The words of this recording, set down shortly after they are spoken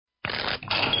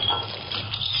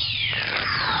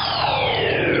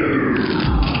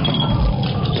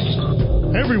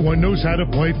Everyone knows how to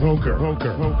play poker.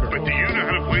 But do you know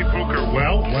how to play poker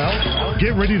well?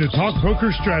 Get ready to talk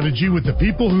poker strategy with the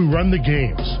people who run the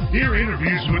games. Hear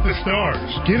interviews with the stars.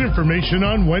 Get information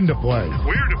on when to play,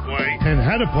 where to play, and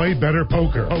how to play better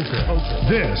poker.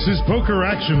 This is Poker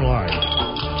Action Live,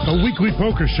 a weekly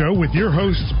poker show with your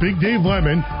hosts Big Dave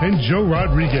Lemon and Joe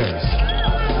Rodriguez.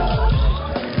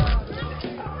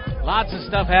 Lots of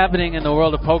stuff happening in the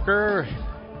world of poker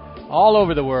all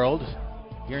over the world.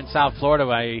 Here in South Florida,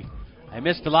 I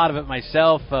missed a lot of it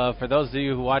myself. For those of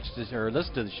you who watch this or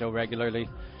listen to the show regularly,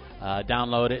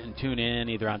 download it and tune in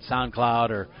either on SoundCloud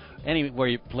or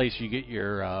anywhere place you get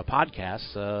your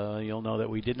podcasts. You'll know that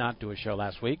we did not do a show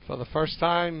last week. For the first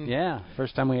time. Yeah,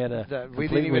 first time we had we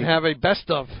didn't even have a best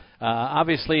of.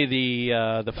 Obviously,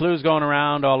 the flu's going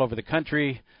around all over the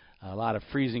country. A lot of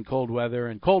freezing cold weather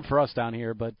and cold for us down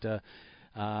here, but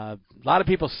a lot of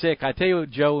people sick. I tell you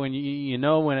what, Joe, when you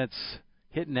know when it's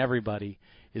hitting everybody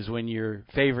is when your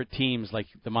favorite teams like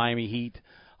the Miami Heat,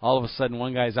 all of a sudden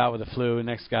one guy's out with the flu, the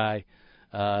next guy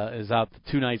is out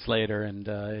 2 nights later, and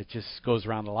it just goes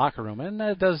around the locker room. And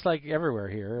it does like everywhere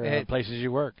here, places you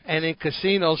work. And in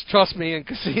casinos, trust me, in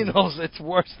casinos it's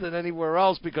worse than anywhere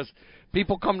else because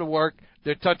people come to work,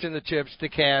 they're touching the chips, the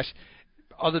cash.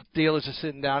 Other dealers are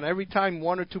sitting down. Every time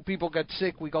 1 or 2 people get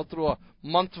sick, we go through a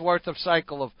month's worth of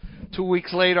cycle of 2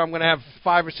 weeks later, I'm going to have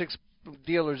 5 or 6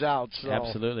 dealers out. So.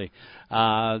 Absolutely.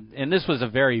 And this was a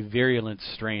very virulent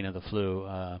strain of the flu.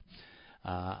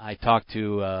 I talked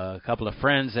to a couple of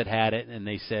friends that had it, and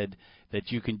they said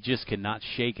that you cannot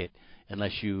shake it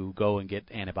unless you go and get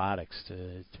antibiotics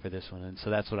for this one. And so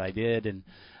that's what I did, and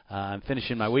I'm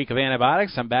finishing my week of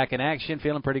antibiotics. I'm back in action,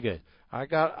 feeling pretty good. I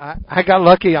got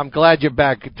lucky. I'm glad you're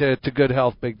back to good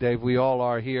health, Big Dave. We all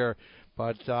are here.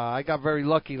 But I got very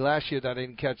lucky last year that I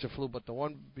didn't catch the flu. But the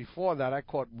one before that, I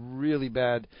caught really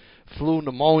bad flu,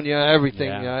 pneumonia,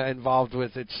 everything involved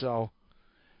with it. So,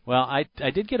 well, I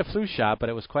did get a flu shot, but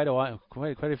it was quite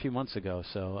a few months ago.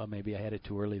 So maybe I had it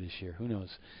too early this year. Who knows?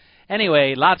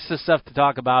 Anyway, lots of stuff to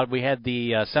talk about. We had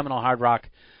the Seminole Hard Rock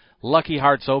Lucky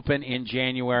Hearts Open in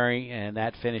January, and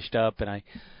that finished up. And I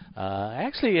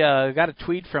actually got a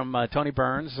tweet from Tony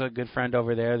Burns, a good friend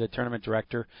over there, the tournament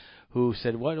director, who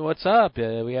said, "What's up?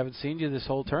 We haven't seen you this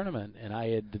whole tournament." And I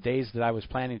had the days that I was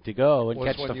planning to go and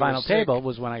catch the final table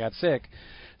was when I got sick,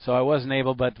 so I wasn't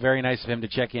able. But very nice of him to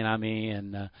check in on me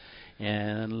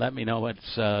and let me know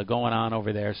what's going on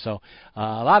over there. So a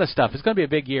lot of stuff. It's going to be a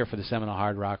big year for the Seminole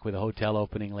Hard Rock with a hotel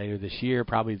opening later this year,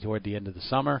 probably toward the end of the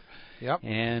summer. Yep.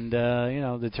 And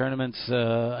the tournaments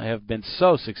have been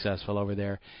so successful over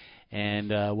there,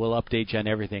 and we'll update you on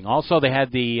everything. Also, they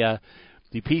had the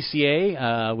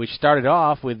PCA, which started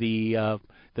off with the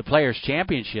Players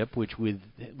Championship, which with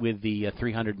the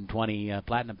 320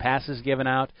 platinum passes given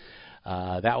out.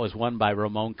 That was won by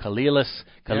Ramon Calillas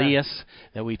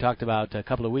that we talked about a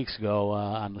couple of weeks ago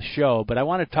on the show. But I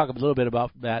want to talk a little bit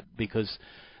about that because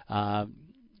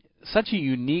such a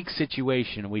unique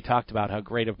situation. We talked about how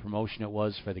great a promotion it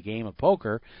was for the game of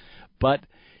poker, but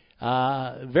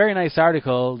very nice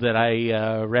article that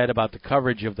I read about the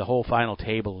coverage of the whole final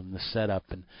table and the setup,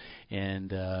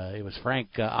 and it was Frank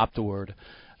Optaword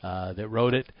that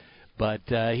wrote it. But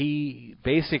he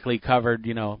basically covered,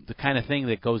 the kind of thing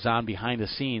that goes on behind the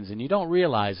scenes, and you don't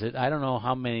realize it. I don't know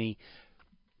how many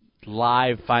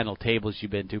live final tables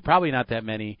you've been to. Probably not that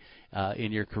many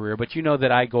in your career, but you know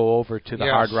that I go over to the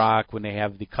Hard Rock when they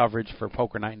have the coverage for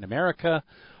Poker Night in America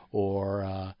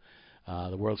or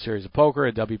the World Series of Poker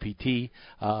at WPT,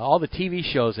 all the TV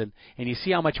shows, and you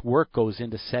see how much work goes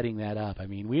into setting that up. I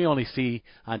mean, we only see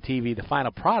on TV the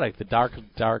final product, the dark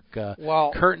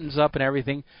curtains up and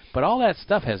everything, but all that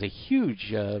stuff has a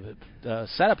huge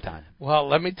setup time. Well,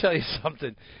 let me tell you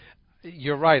something.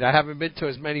 You're right. I haven't been to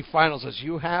as many finals as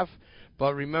you have,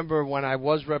 but remember when I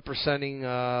was representing,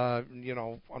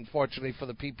 unfortunately for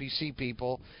the PPC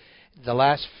people, the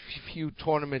last few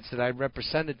tournaments that I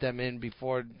represented them in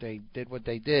before they did what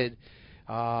they did,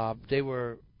 they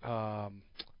were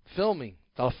filming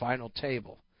the final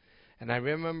table. And I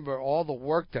remember all the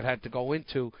work that had to go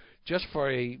into just for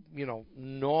a,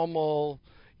 normal,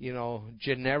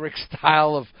 generic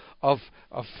style of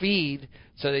feed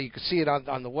so that you could see it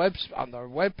on their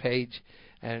web page,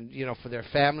 and, for their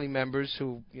family members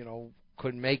who,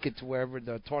 couldn't make it to wherever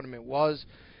the tournament was.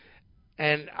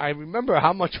 And I remember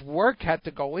how much work had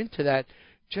to go into that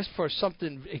just for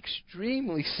something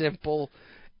extremely simple.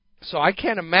 So I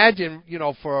can't imagine,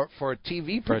 for a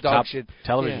TV production. For a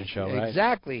television show, right?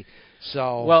 Exactly.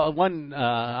 So well, one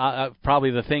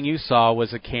probably the thing you saw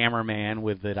was a cameraman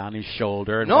with it on his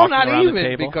shoulder. And no, not around even, the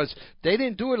table. because they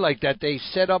didn't do it like that. They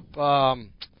set up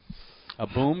A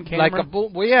boom camera? Like a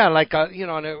boom. Well, yeah, like a, you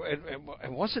know, and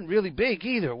it wasn't really big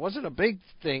either. It wasn't a big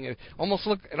thing. It almost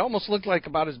looked like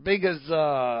about as big as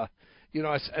you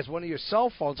know, as one of your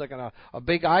cell phones, like on a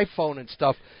big iPhone and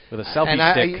stuff. With a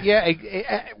selfie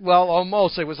stick. Well,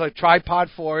 almost. It was a tripod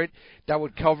for it that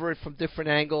would cover it from different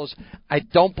angles. I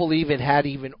don't believe it had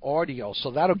even audio, so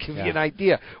that'll give you an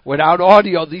idea. Without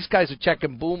audio, these guys are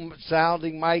checking boom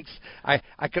sounding mics.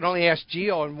 I can only ask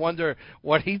Gio and wonder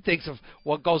what he thinks of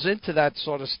what goes into that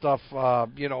sort of stuff,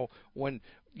 you know, when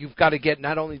you've got to get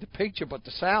not only the picture but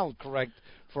the sound correct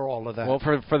for all of that. Well,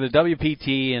 for the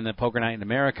WPT and the Poker Night in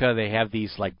America, they have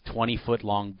these like 20-foot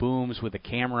long booms with a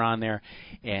camera on there,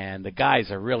 and the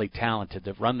guys are really talented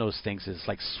to run those things. It's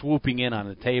like swooping in on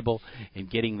the table and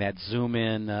getting that zoom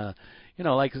in, you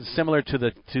know, like similar to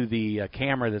the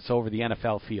camera that's over the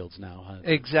NFL fields now.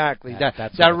 Exactly.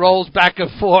 That rolls back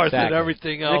and forth and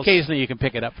everything else. And occasionally you can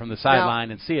pick it up from the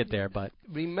sideline and see it there, but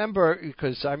remember,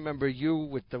 because I remember you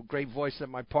with the great voice that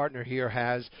my partner here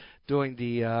has doing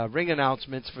the ring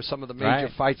announcements for some of the major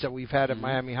fights that we've had at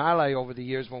Miami Highlight over the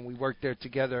years when we worked there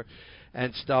together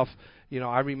and stuff. You know,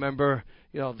 I remember,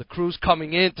 you know, the crews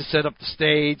coming in to set up the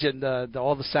stage and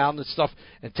all the sound and stuff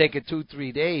and take it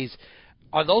 2-3 days.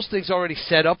 Are those things already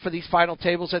set up for these final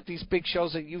tables at these big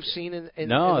shows that you've seen in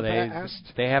the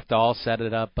past? They have to all set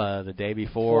it up the day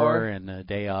before and the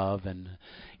day of, and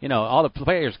you know, all the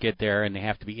players get there and they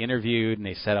have to be interviewed, and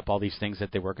they set up all these things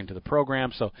that they work into the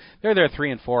program. So they're there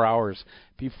 3 and 4 hours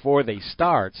before they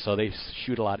start. So they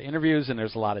shoot a lot of interviews, and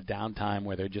there's a lot of downtime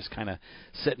where they're just kind of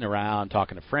sitting around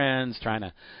talking to friends, trying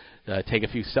to take a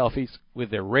few selfies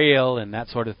with their rail and that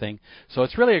sort of thing. So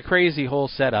it's really a crazy whole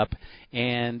setup,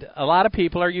 and a lot of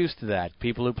people are used to that.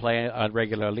 People who play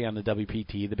regularly on the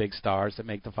WPT, the big stars that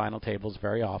make the final tables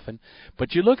very often.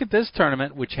 But you look at this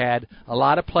tournament, which had a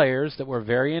lot of players that were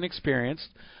very inexperienced,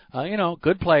 you know,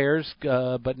 good players,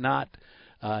 but not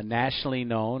nationally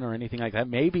known or anything like that,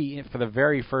 maybe for the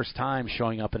very first time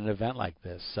showing up at an event like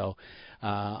this. So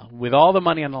with all the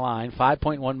money on the line,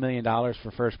 $5.1 million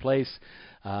for first place,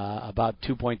 about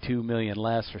 $2.2 million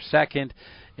less for second,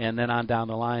 and then on down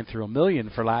the line through $1 million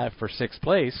for sixth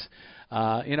place.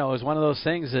 You know, it was one of those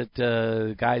things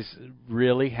that guys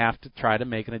really have to try to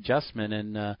make an adjustment,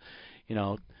 and you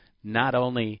know, not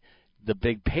only the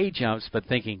big pay jumps, but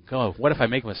thinking, oh, what if I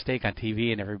make a mistake on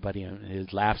TV and everybody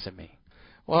laughs at me?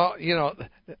 Well, you know,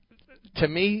 to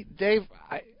me, Dave,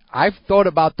 I've thought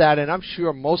about that, and I'm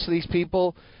sure most of these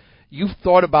people, you've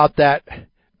thought about that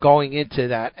going into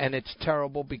that, and it's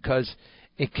terrible because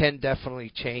it can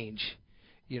definitely change,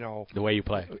 you know, the way you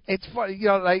play. It's funny, you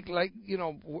know, like you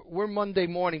know, we're Monday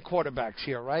morning quarterbacks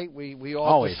here, right? We all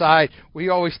always decide. We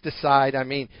always decide. I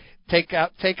mean, take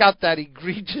out that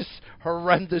egregious,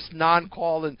 horrendous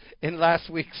non-call in last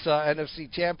week's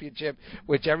NFC Championship,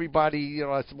 which everybody, you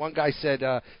know, as one guy said,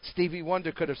 Stevie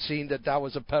Wonder could have seen that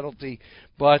was a penalty,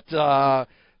 but.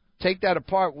 Take that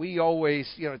apart. We always,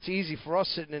 you know, it's easy for us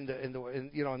sitting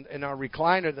in our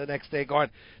recliner the next day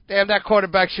going, damn, that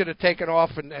quarterback should have taken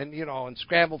off and you know, and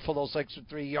scrambled for those extra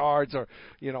 3 yards, or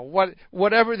you know,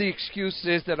 whatever the excuse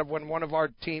is that when one of our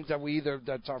teams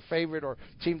that's our favorite or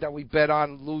team that we bet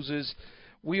on loses,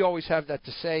 we always have that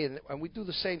to say, and we do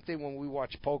the same thing when we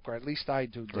watch poker. At least I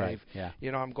do, Dave. Right, yeah.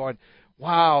 You know, I'm going,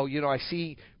 wow, you know, I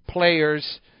see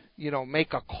players, you know,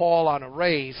 make a call on a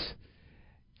raise,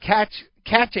 catch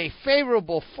a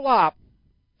favorable flop,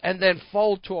 and then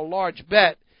fold to a large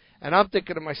bet, and I'm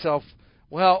thinking to myself,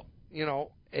 well, you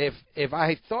know, if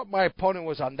I thought my opponent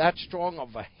was on that strong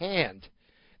of a hand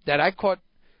that I caught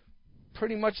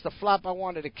pretty much the flop I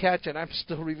wanted to catch, and I'm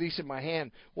still releasing my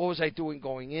hand, what was I doing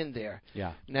going in there?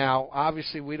 Yeah. Now,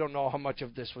 obviously, we don't know how much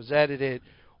of this was edited,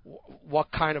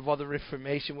 what kind of other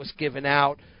information was given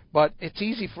out. But it's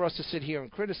easy for us to sit here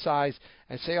and criticize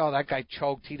and say, oh, that guy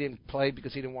choked. He didn't play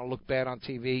because he didn't want to look bad on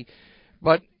TV.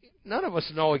 But none of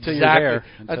us know exactly.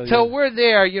 Until we're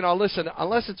there, you know, listen,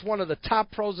 unless it's one of the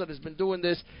top pros that has been doing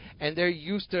this and they're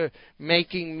used to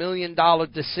making $1 million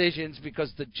decisions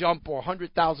because the jump or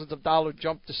hundreds of dollar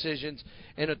jump decisions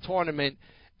in a tournament,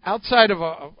 outside of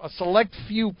a select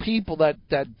few people that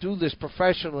do this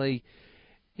professionally,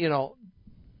 you know,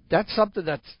 that's something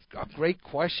that's a great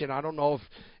question. I don't know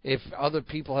if other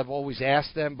people have always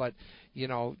asked them, but, you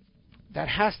know, that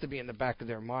has to be in the back of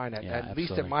their mind, at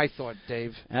least in my thought,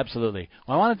 Dave. Absolutely.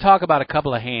 Well, I want to talk about a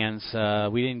couple of hands.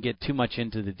 We didn't get too much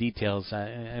into the details.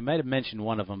 I might have mentioned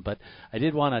one of them, but I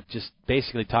did want to just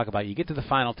basically talk about, you get to the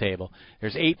final table.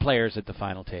 There's 8 players at the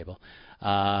final table.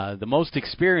 The most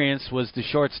experienced was the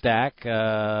short stack,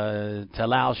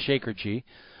 Talal Shakerji,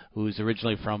 who's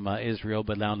originally from Israel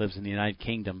but now lives in the United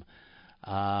Kingdom.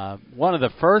 One of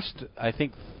the first, I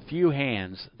think, few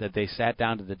hands that they sat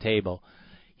down to the table,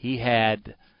 he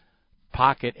had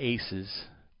pocket aces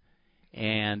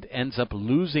and ends up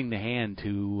losing the hand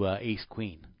to ace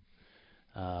queen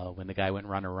when the guy went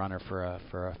runner for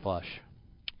a flush.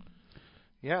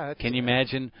 Yeah. Can you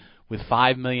imagine with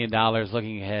 $5 million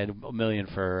looking ahead, $1 million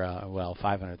for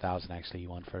 $500,000 actually he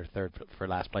won for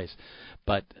last place,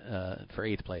 but for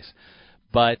 8th place.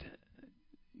 But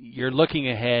you're looking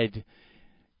ahead.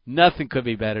 Nothing could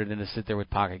be better than to sit there with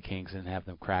pocket kings and have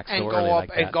them crack so early like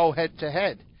that. And go head to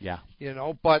head. Yeah.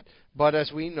 But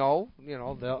as we know,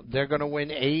 they're going to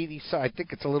win 80. So I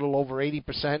think it's a little over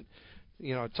 80%.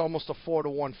 It's almost a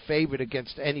 4-1 favorite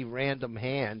against any random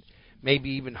hand.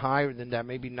 Maybe even higher than that,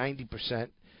 maybe 90%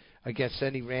 against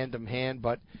any random hand.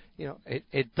 But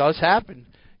it does happen.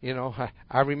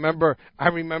 I remember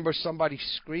somebody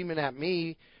screaming at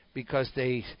me because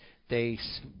they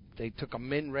took a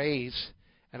min raise,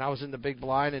 and I was in the big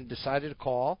blind and decided to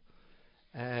call,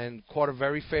 and caught a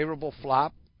very favorable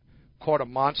flop, caught a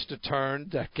monster turn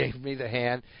that gave me the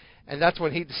hand. And that's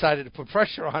when he decided to put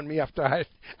pressure on me after I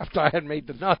had made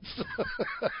the nuts.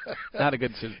 Not a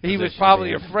good position. He was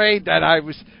probably afraid that I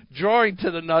was drawing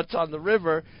to the nuts on the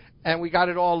river, and we got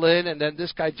it all in. And then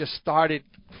this guy just started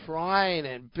crying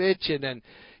and bitching, and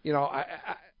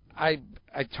I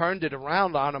turned it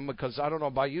around on him because I don't know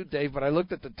about you, Dave, but I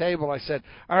looked at the table. I said,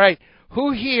 "All right,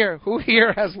 who here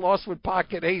has lost with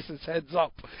pocket aces? Heads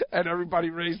up." And everybody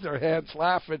raised their hands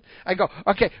laughing. I go,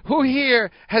 "Okay, who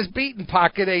here has beaten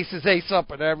pocket aces ace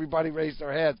up?" And everybody raised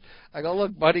their hands. I go,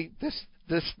 "Look, buddy, this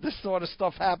sort of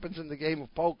stuff happens in the game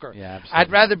of poker. Yeah, absolutely.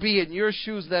 I'd rather be in your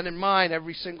shoes than in mine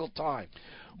every single time."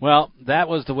 Well, that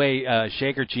was the way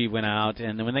Shaker Chief went out,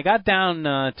 and when they got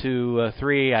down to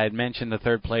 3, I had mentioned the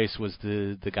 3rd place was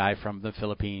the guy from the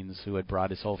Philippines who had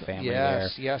brought his whole family there.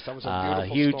 Yes, that was a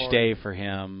beautiful huge story. day for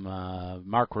him.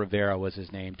 Mark Rivera was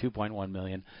his name, $2.1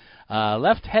 million.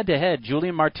 Left head-to-head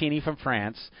Julian Martini from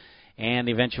France and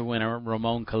the eventual winner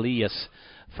Ramon Calillas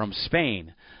from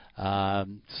Spain.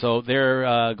 So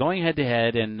they're going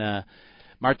head-to-head, and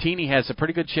Martini has a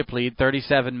pretty good chip lead,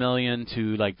 $37 million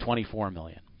to like $24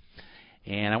 million.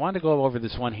 And I wanted to go over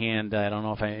this one hand. I don't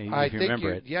know if you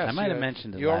remember it. Yes, I might have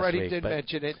mentioned it you last already week. did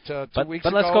mention it 2 weeks but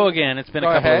ago. let's go again. It's been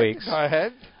a couple of weeks. Go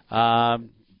ahead.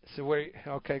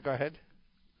 Go ahead.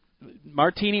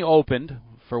 Martini opened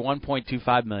for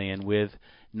 $1.25 million with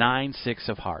 9-6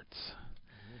 of hearts.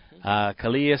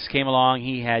 Calillas came along.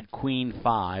 He had Queen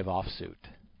 5 offsuit.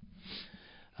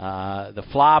 The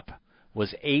flop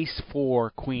was Ace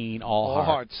 4 Queen all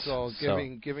hearts. So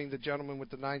giving the gentleman with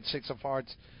the 9-6 of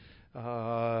hearts.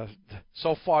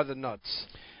 So far the nuts.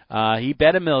 He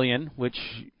bet $1 million, which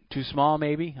too small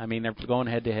maybe. I mean they're going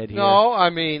head to head here. No, I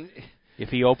mean if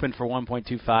he opened for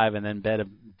 1.25 and then bet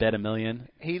 $1 million,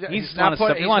 he wants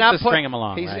to string him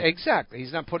along. Right? Exactly.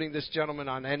 He's not putting this gentleman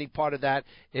on any part of that.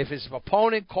 If his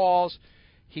opponent calls,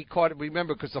 he caught it.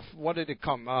 Remember, because what did it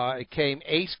come? It came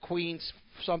Ace Queens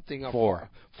something of 4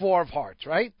 of hearts,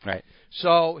 right? Right.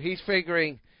 So he's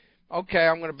figuring, okay,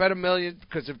 I'm going to bet $1 million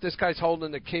because if this guy's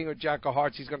holding the king or jack of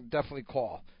hearts, he's going to definitely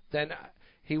call. Then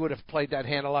he would have played that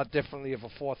hand a lot differently if a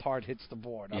 4th heart hits the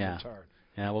board on the turn.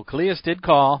 Yeah, well, Calillas did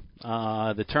call.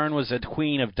 The turn was at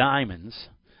Queen of Diamonds.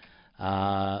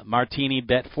 Martini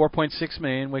bet $4.6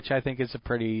 million, which I think is a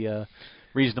pretty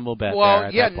reasonable bet.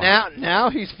 Well, there at that point. now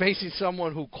he's facing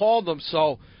someone who called him.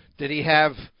 So did he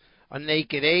have a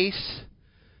naked ace?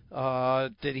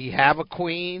 Did he have a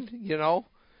queen?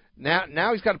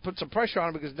 Now he's got to put some pressure on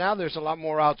him because now there's a lot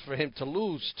more outs for him to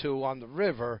lose to on the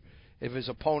river if his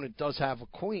opponent does have a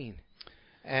queen.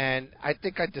 And I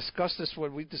think we discussed this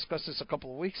a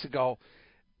couple of weeks ago.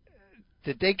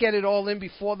 Did they get it all in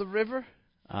before the river?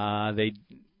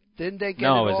 Didn't they get it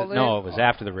all in? No, it was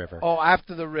after the river. Oh,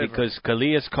 after the river. Because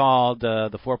Calillas called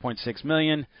the $4.6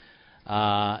 million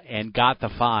and got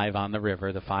the 5 on the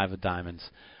river, the 5 of diamonds.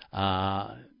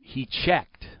 He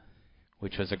checked,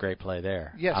 which was a great play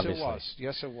there. Yes, obviously.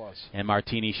 it was. And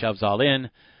Martini shoves all in.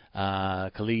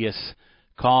 Calillas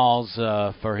calls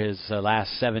for his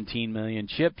last 17 million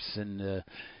chips, and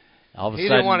all of a sudden... He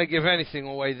didn't want to give anything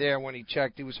away there when he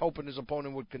checked. He was hoping his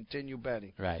opponent would continue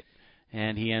betting. Right.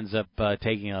 And he ends up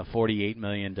taking a 48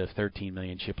 million to 13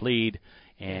 million chip lead,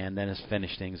 and then has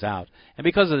finished things out. And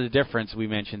because of the difference, we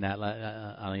mentioned that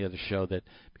on the other show, that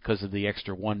because of the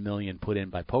extra $1 million put in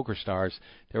by PokerStars,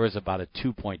 there was about a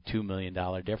 $2.2 million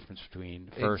difference between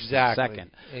first and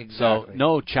second. Exactly. So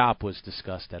no chop was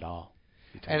discussed at all.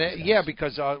 And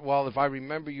because if I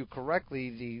remember you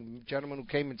correctly, the gentleman who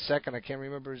came in second, I can't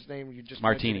remember his name. You just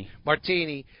Martini.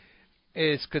 Martini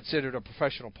is considered a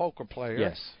professional poker player.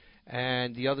 Yes.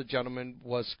 and the other gentleman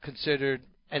was considered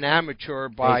an amateur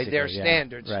by their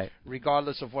standards,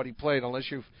 regardless of what he played.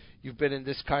 Unless you've been in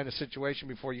this kind of situation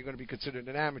before, you're going to be considered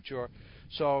an amateur.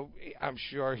 So I'm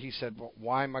sure he said, well,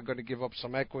 why am I going to give up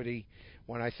some equity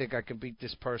when I think I can beat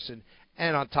this person?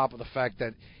 And on top of the fact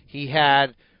that he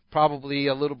had probably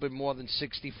a little bit more than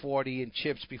 60-40 in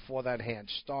chips before that hand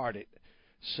started.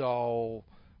 So,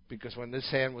 because when this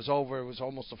hand was over, it was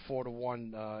almost a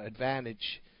 4-1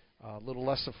 advantage, a little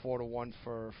less than 4-1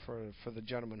 for the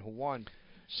gentleman who won.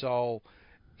 So,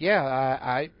 yeah,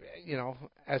 I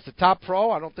as the top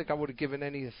pro, I don't think I would have given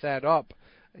any of that up.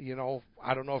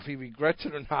 I don't know if he regrets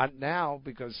it or not now,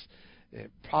 because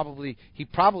he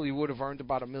probably would have earned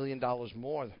about $1 million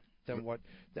more than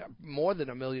more than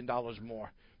 $1 million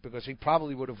more, because he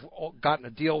probably would have gotten a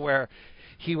deal where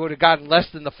he would have gotten less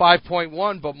than the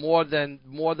 5.1, but more than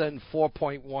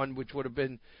 4.1, which would have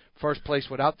been first place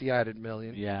without the added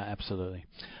million. Yeah, absolutely.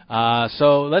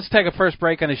 So let's take a first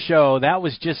break on the show. That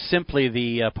was just simply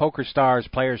the Poker Stars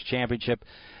Players Championship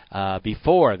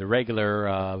before the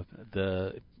regular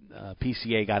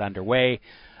PCA got underway.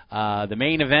 The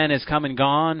main event has come and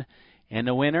gone, and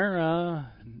the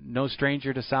winner, no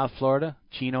stranger to South Florida,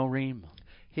 Chino Ream.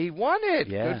 He won it.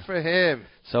 Yeah. Good for him.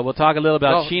 So we'll talk a little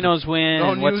about Chino's win.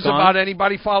 No and news what's gone. about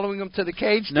anybody following him to the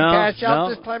cage to cash out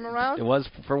this time around? It was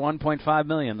for $1.5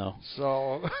 million, though.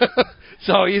 So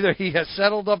either he has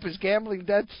settled up his gambling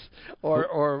debts,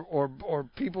 or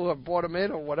people have bought him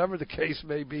in, or whatever the case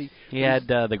may be. He had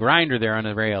the grinder there on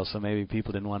the rail, so maybe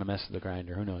people didn't want to mess with the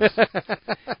grinder. Who knows?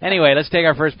 Anyway, let's take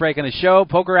our first break on the show.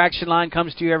 Poker Action Line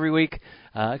comes to you every week,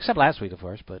 except last week, of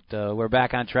course. But we're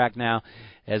back on track now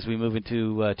as we move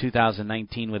into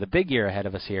 2019 with a big year ahead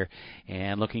of us here,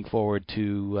 and looking forward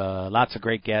to lots of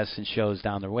great guests and shows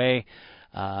down the way.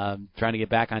 Trying to get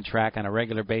back on track on a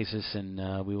regular basis,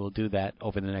 and we will do that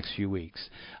over the next few weeks.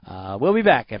 We'll be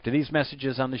back after these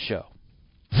messages on the show.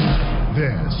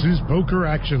 This is Poker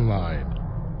Action Line.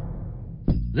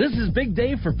 This is Big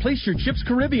Dave for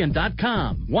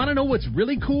PlaceYourChipsCaribbean.com. Want to know what's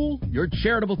really cool? Your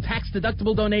charitable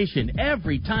tax-deductible donation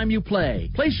every time you play.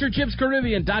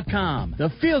 PlaceYourChipsCaribbean.com, the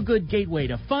feel-good gateway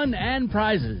to fun and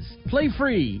prizes. Play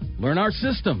free. Learn our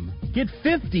system. Get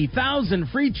 50,000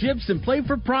 free chips and play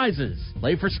for prizes.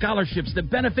 Play for scholarships that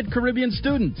benefit Caribbean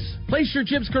students.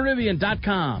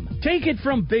 PlaceYourChipsCaribbean.com. Take it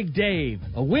from Big Dave.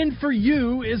 A win for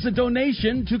you is a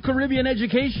donation to Caribbean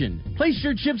education.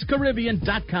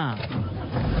 PlaceYourChipsCaribbean.com.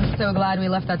 I'm so glad we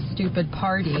left that stupid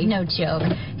party. No joke.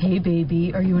 Hey,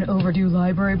 baby, are you an overdue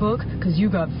library book? Because you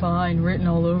got fine written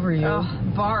all over you. Oh,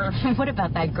 barf. What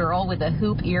about that girl with the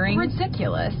hoop earrings?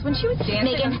 Ridiculous. When she was dancing...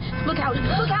 Megan, look out,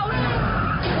 look out!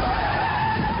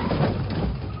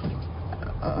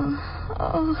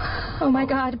 Oh, my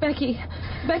God, Becky.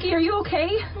 Becky, are you okay?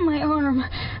 My arm.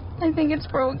 I think it's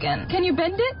broken. Can you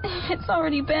bend it? It's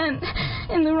already bent.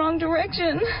 In the wrong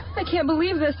direction. I can't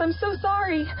believe this. I'm so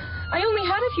sorry. I only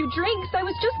had a few drinks. I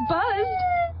was just buzzed.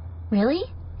 Really?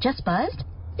 Just buzzed?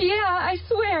 Yeah, I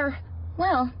swear.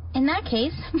 Well, in that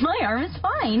case, my arm is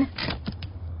fine.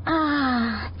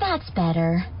 Ah, that's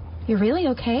better. You're really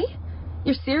okay?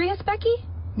 You're serious, Becky?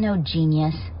 No,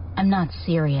 genius. I'm not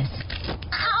serious.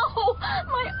 Ow!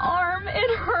 My arm,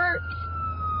 it hurts.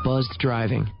 Buzzed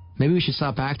driving. Maybe we should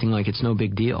stop acting like it's no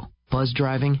big deal. Buzzed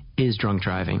driving is drunk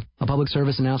driving. A public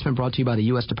service announcement brought to you by the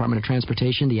U.S. Department of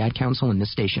Transportation, the Ad Council, and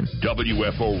this station.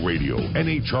 WFO Radio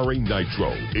NHRA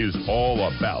Nitro is all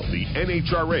about the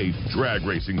NHRA Drag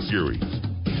Racing Series.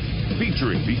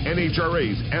 Featuring the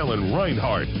NHRA's Alan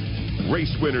Reinhart.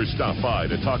 Race winners stop by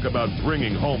to talk about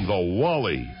bringing home the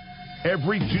Wally.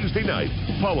 Every Tuesday night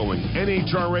following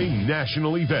NHRA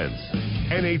national events.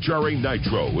 NHRA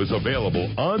Nitro is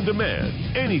available on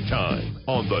demand anytime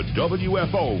on the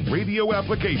WFO radio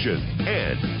application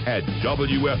and at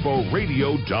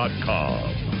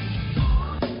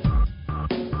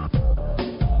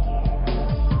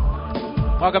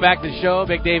WFOradio.com. Welcome back to the show.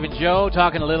 Big Dave and Joe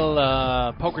talking a little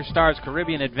Poker Stars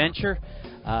Caribbean Adventure,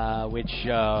 which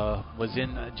was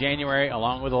in January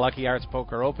along with the Lucky Arts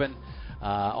Poker Open.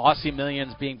 Aussie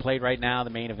Millions being played right now. The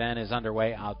main event is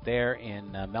underway out there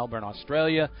in Melbourne,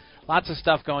 Australia. Lots of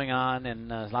stuff going on, and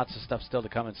lots of stuff still to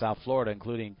come in South Florida,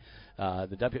 including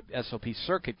the WSOP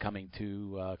circuit coming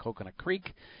to Coconut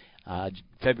Creek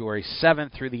February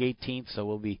 7th through the 18th. So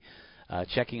we'll be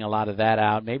checking a lot of that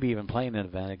out, maybe even playing an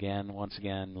event again, once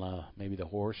again, maybe the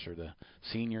horse or the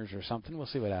seniors or something. We'll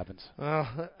see what happens.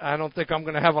 I don't think I'm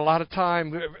going to have a lot of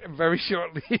time very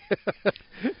shortly.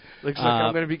 Looks like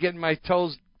I'm going to be getting my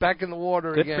toes back in the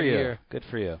water again here. Good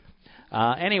for you.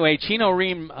 Anyway, Chino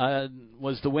Ream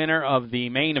was the winner of the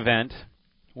main event,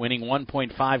 winning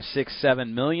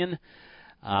 $1.567 million.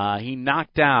 He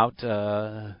knocked out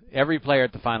every player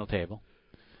at the final table.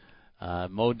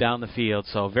 Mowed down the field,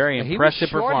 so very impressive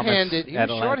performance. He was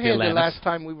shorthanded last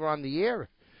time we were on the air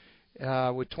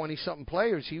with 20-something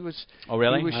players. He was. Oh,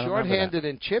 really? He was shorthanded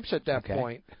in chips at that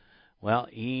point. Well,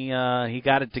 he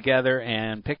got it together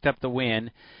and picked up the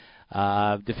win,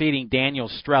 defeating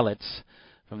Daniel Strelitz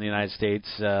from the United States,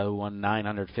 who won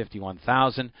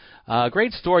 $951,000.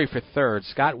 Great story for third.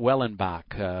 Scott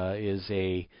Wellenbach is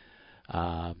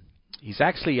he's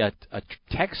actually a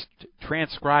text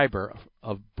transcriber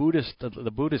of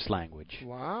the Buddhist language.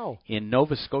 Wow. In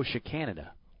Nova Scotia,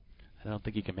 Canada. I don't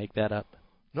think you can make that up.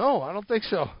 No, I don't think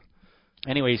so.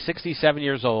 Anyway, he's 67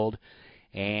 years old,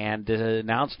 and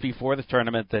announced before the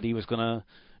tournament that he was going to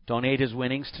donate his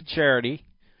winnings to charity.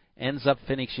 Ends up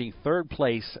finishing third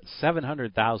place,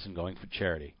 $700,000 going for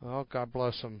charity. Oh, God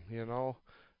bless him,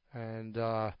 And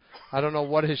I don't know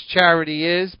what his charity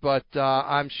is, but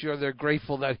I'm sure they're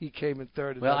grateful that he came in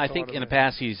third. Well, I think in the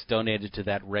past he's donated to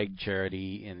that Reg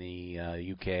charity in the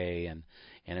UK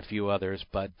and a few others,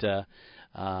 but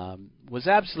was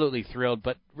absolutely thrilled,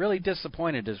 but really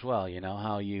disappointed as well.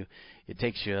 How it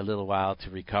takes you a little while to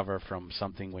recover from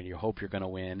something when you hope you're going to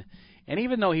win. And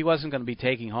even though he wasn't going to be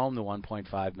taking home the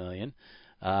 $1.5 million,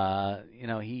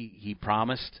 he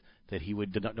promised that he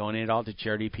would donate it all to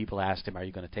charity. People asked him, "Are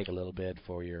you going to take a little bit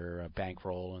for your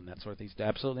bankroll and that sort of thing?" He said,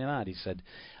 "Absolutely not." He said,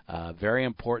 "Very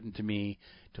important to me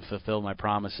to fulfill my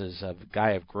promises." A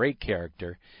guy of great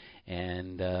character,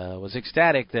 and was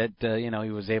ecstatic that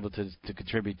he was able to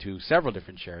contribute to several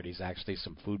different charities, actually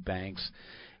some food banks.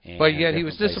 But yet he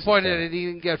was disappointed that he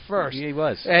didn't get first. He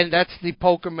was. And that's the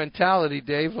poker mentality,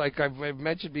 Dave, like I've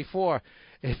mentioned before.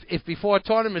 If before a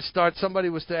tournament starts, somebody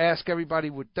was to ask everybody,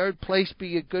 would third place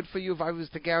be good for you? If I was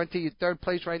to guarantee you third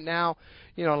place right now,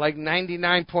 like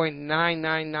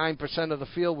 99.999% of the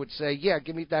field would say, yeah,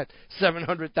 give me that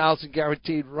 $700,000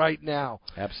 guaranteed right now.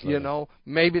 Absolutely.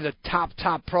 Maybe the top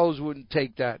pros wouldn't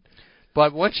take that.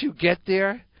 But once you get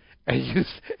there, and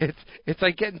it's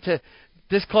like getting to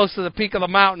this close to the peak of the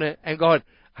mountain and going,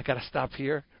 I got to stop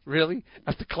here. Really?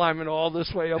 After climbing all this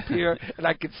way up here, and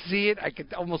I could see it, I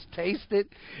could almost taste it,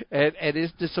 and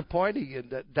it's disappointing.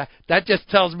 And that just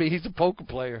tells me he's a poker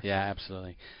player. Yeah,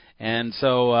 absolutely. And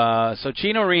so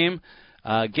Chino Ream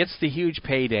gets the huge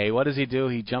payday. What does he do?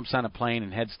 He jumps on a plane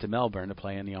and heads to Melbourne to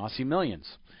play in the Aussie Millions,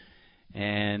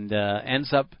 and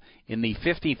ends up in the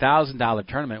 $50,000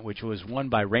 tournament, which was won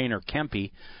by Rainer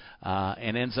Kempe.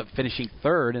 And ends up finishing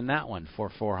third in that one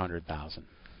for $400,000.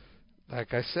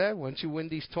 Like I said, once you win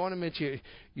these tournaments,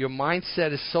 your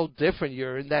mindset is so different.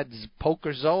 You're in that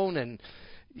poker zone, and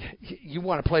you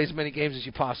want to play as many games as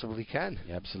you possibly can.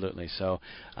 Yeah, absolutely. So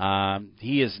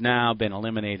he has now been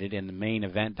eliminated in the main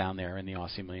event down there in the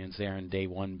Aussie Millions there in Day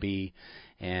 1B,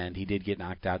 and he did get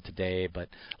knocked out today. But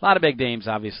a lot of big names,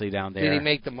 obviously, down there. Did he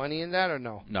make the money in that or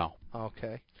no? No.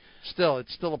 Okay.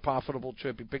 It's still a profitable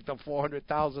trip. He picked up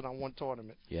 $400,000 on one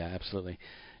tournament. Yeah, absolutely.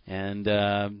 And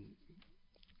a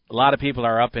lot of people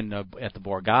are up at the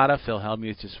Borgata. Phil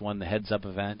Hellmuth just won the heads-up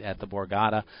event at the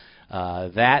Borgata.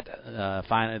 That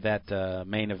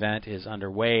main event is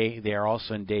underway. They are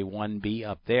also in Day 1B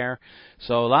up there.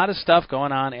 So a lot of stuff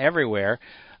going on everywhere.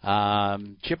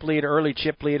 Early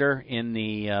chip leader in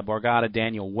the Borgata,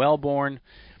 Daniel Wellborn.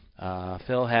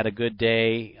 Phil had a good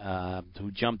day, who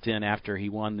jumped in after he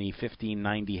won the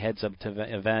 1590 heads-up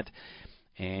event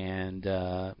and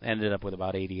ended up with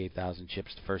about 88,000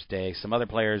 chips the first day. Some other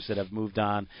players that have moved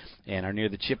on and are near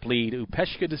the chip lead,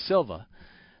 Upeshka de Silva,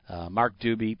 Mark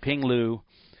Doobie, Ping Lu,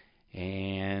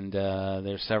 and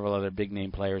there's several other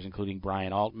big-name players, including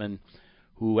Brian Altman,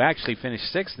 who actually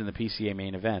finished sixth in the PCA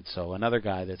main event, so another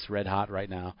guy that's red-hot right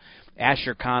now.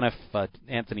 Asher Conniff,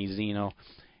 Anthony Zeno,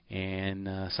 and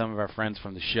some of our friends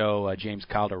from the show, James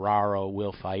Calderaro,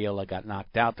 Will Failla, got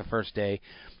knocked out the first day,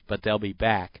 but they'll be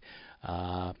back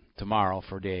tomorrow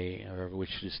which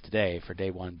is today, for Day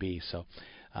 1B. So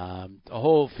a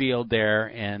whole field there,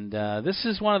 and this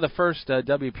is one of the first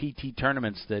WPT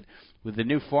tournaments that, with the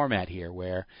new format here,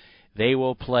 where they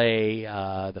will play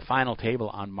the final table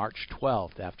on March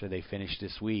 12th after they finish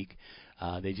this week.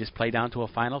 They just play down to a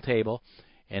final table,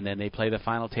 and then they play the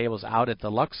final tables out at the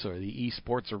Luxor, the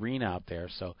esports arena out there.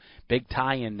 So big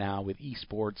tie-in now with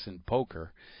esports and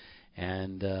poker.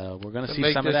 And we're going to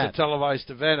see some of that. Make this a televised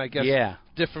event, I guess. Yeah.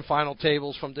 Different final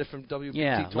tables from different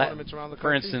WPT tournaments around the country.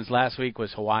 For instance, last week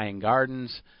was Hawaiian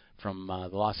Gardens from the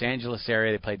Los Angeles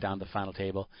area. They played down the final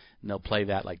table, and they'll play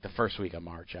that like the first week of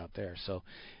March out there. So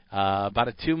About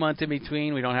a 2-month in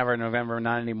between. We don't have our November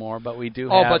 9 anymore, but we do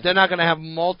Oh, have... but they're not going to have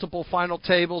multiple final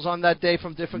tables on that day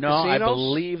from different No, casinos? I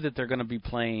believe that they're going to be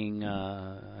playing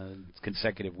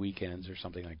consecutive weekends or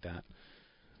something like that.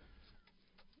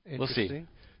 We'll see.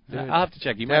 I'll have to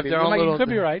check. You could be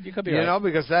right. You could be right. You know,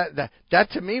 because that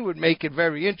to me would make it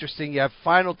very interesting. You have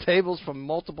final tables from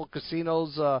multiple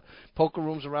casinos, poker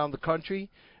rooms around the country.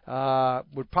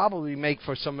 Would probably make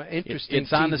for some interesting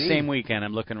It's on TV. the same weekend.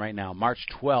 I'm looking right now. March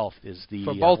 12th is the...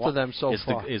 For both of them so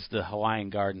far. Is the Hawaiian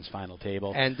Gardens final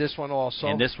table. And this one also?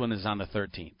 And this one is on the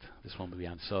 13th. This one will be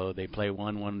on. So they play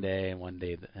one day and one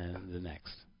day the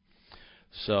next.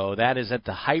 So that is at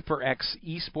the HyperX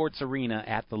Esports Arena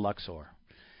at the Luxor,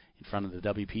 in front of the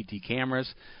WPT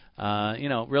cameras.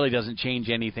 Really doesn't change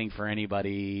anything for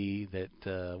anybody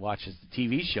that watches the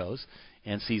TV shows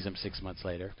and sees them 6 months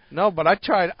later. No, but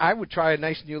I would try a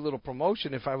nice new little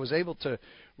promotion if I was able to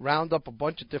round up a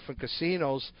bunch of different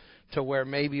casinos to where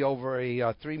maybe over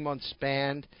a 3-month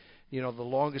span, the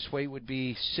longest wait would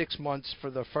be 6 months for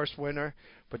the first winner,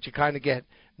 but you kind of get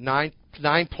nine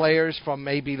players from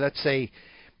maybe, let's say,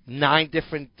 9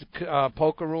 different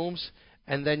poker rooms.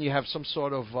 And then you have some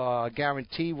sort of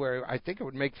guarantee where I think it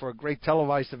would make for a great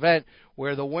televised event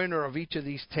where the winner of each of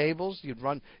these tables, you'd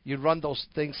run those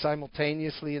things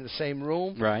simultaneously in the same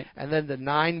room. Right. And then the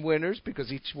 9 winners,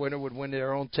 because each winner would win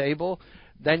their own table.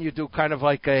 Then you do kind of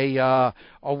like a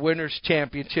winner's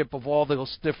championship of all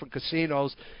those different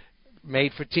casinos.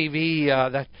 Made for TV.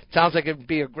 That sounds like it would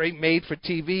be a great made for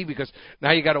TV because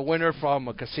now you got a winner from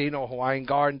a casino, Hawaiian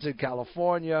Gardens in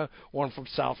California, one from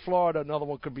South Florida, another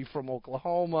one could be from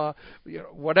Oklahoma,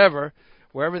 whatever.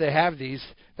 Wherever they have these,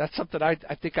 that's something I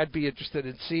think I'd be interested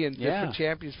in seeing. Different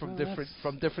champions from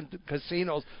different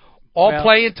casinos, all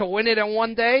playing to win it in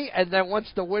one day, and then once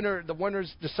the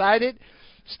winners decided,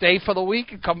 stay for the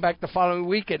week and come back the following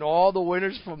week, and all the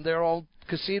winners from their own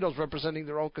casinos representing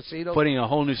their own casinos, putting a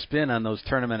whole new spin on those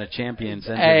Tournament of Champions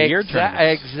end of the year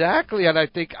tournaments. Exactly, and I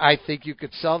think you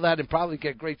could sell that and probably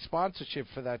get great sponsorship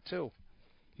for that too.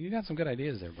 You got some good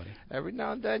ideas there, buddy. Every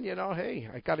now and then, hey,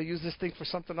 I got to use this thing for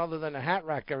something other than a hat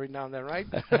rack every now and then, right?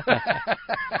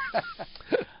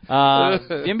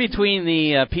 In between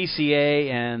the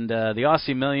PCA and the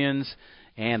Aussie Millions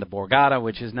and the Borgata,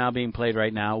 which is now being played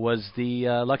right now, was the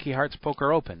Lucky Hearts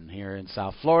Poker Open here in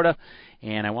South Florida.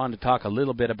 And I wanted to talk a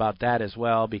little bit about that as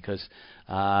well because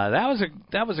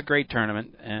that was a great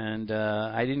tournament, and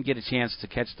I didn't get a chance to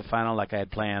catch the final like I had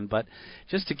planned. But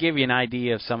just to give you an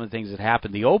idea of some of the things that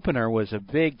happened, the opener was a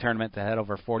big tournament that had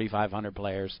over 4,500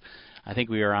 players. I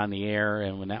think we were on the air,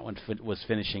 and when that one was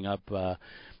finishing up the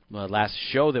last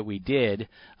show that we did,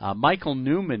 Michael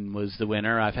Newman was the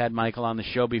winner. I've had Michael on the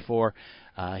show before.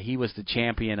 He was the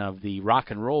champion of the Rock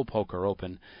and Roll Poker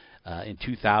Open in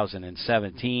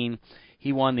 2017.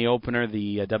 He won the opener,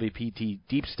 the WPT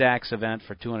Deep Stacks event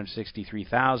for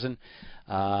 $263,000.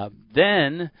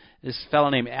 Then this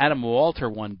fellow named Adam Walter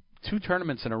won 2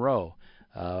 tournaments in a row.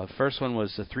 First one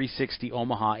was the 360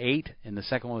 Omaha 8, and the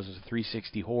second one was the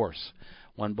 360 Horse.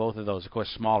 Won both of those, of course,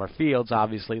 smaller fields,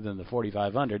 obviously, than the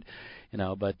 4,500,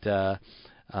 but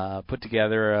put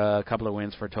together a couple of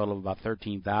wins for a total of about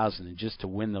 $13,000, and just to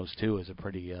win those 2 is a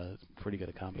pretty good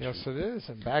accomplishment. Yes, it is,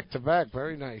 and back-to-back,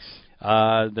 very nice.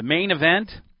 The main event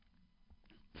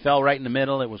fell right in the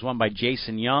middle. It was won by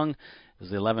Jason Young. It was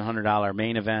the $1,100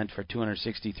 main event for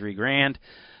 $263,000.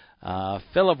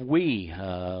 Philip Wee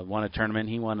won a tournament.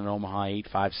 He won an Omaha 8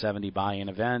 570 buy-in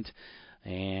event,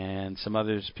 and some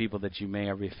others people that you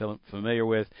may be familiar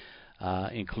with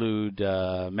include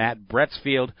Matt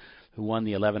Bretsfield, who won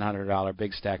the $1,100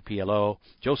 Big Stack PLO.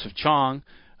 Joseph Chong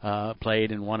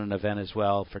played and won an event as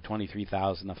well for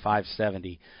 $23,000, a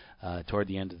 570 toward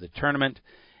the end of the tournament.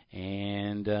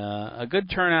 And a good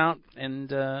turnout,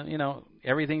 and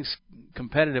everything's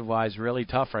competitive-wise really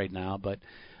tough right now, but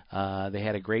they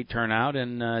had a great turnout,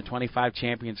 and 25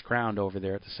 champions crowned over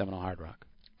there at the Seminole Hard Rock.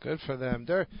 Good for them.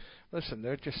 They're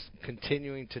just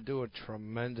continuing to do a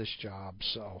tremendous job.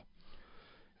 So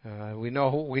we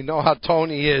know how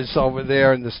Tony is over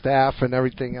there and the staff and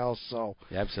everything else. So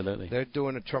absolutely, they're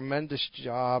doing a tremendous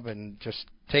job and just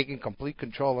taking complete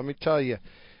control. Let me tell you,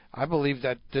 I believe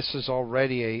that this is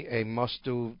already a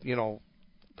must-do. The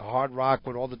Hard Rock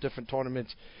with all the different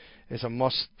tournaments is a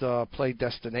must-play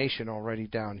destination already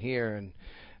down here, and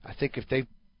I think if they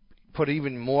put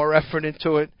even more effort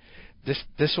into it,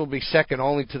 this will be second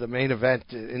only to the main event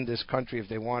in this country if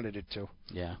they wanted it to.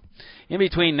 Yeah. In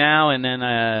between now and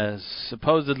then,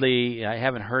 supposedly, I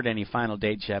haven't heard any final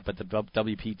dates yet, but the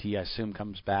WPT, I assume,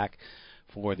 comes back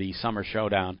for the Summer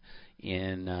Showdown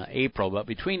in April. But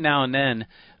between now and then,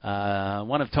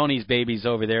 one of Tony's babies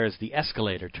over there is the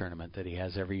Escalator tournament that he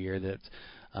has every year that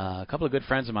a couple of good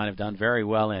friends of mine have done very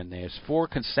well in. There's 4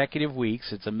 consecutive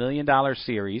weeks. It's $1 million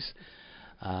series,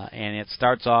 and it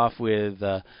starts off with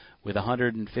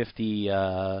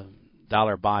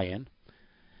 $150 buy-in.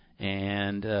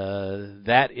 And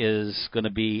that is going to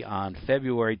be on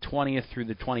February 20th through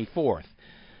the 24th.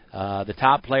 The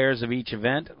top players of each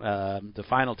event, the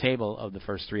final table of the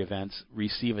first 3 events,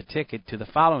 receive a ticket to the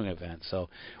following event. So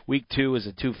week 2 is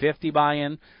a $250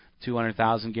 buy-in,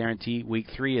 $200,000 guarantee. Week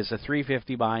 3 is a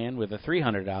 $350 buy-in with a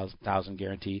 $300,000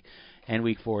 guarantee, and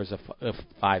week 4 is a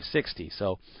 $560.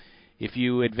 So if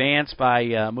you advance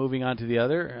by moving on to the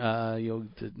other, you'll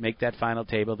make that final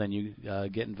table, then you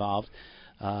get involved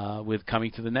with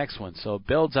coming to the next one. So it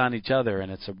builds on each other, and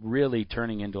it's really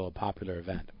turning into a popular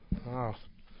event. Oh.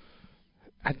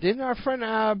 Didn't our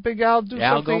friend Big Al do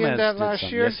Al something Gomez in that last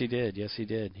year? Yes, he did. Yes, he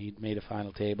did. He made a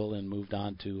final table and moved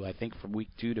on to, I think, from week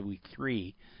 2 to week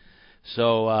 3.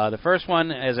 So the first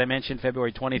one, as I mentioned,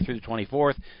 February 20th through the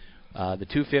 24th. The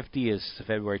 250 is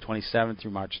February 27th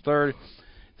through March 3rd.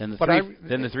 Then the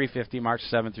 350 March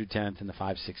 7th through 10th, and the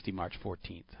 560 March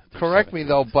 14th. Correct me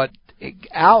though, but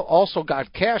Al also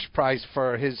got cash prize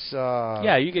for his.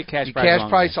 Yeah, you get cash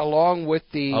prize along with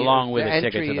the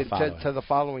entry to the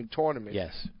following tournament.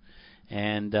 Yes,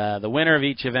 and the winner of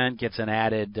each event gets an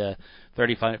added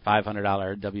 $3,500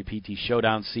 WPT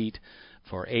Showdown seat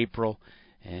for April,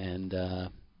 and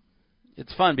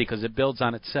it's fun because it builds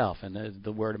on itself, and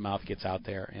the word of mouth gets out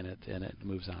there, and it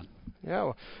moves on.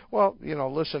 Yeah, well,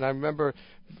 listen, I remember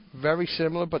very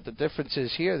similar, but the difference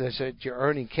is here is that you're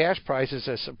earning cash prizes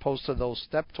as opposed to those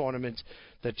step tournaments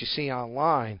that you see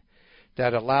online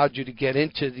that allowed you to get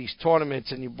into these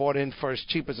tournaments, and you bought in for as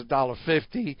cheap as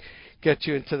 $1.50, get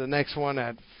you into the next one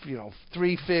at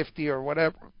 $3.50 or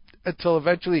whatever, until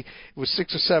eventually it was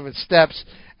 6 or 7 steps,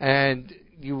 and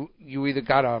you either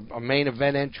got a main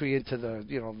event entry into the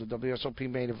the WSOP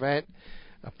main event.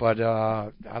 But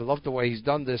I love the way he's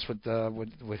done this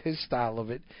with his style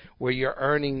of it, where you're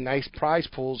earning nice prize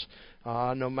pools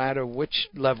no matter which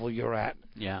level you're at.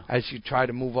 Yeah. As you try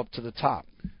to move up to the top.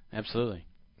 Absolutely.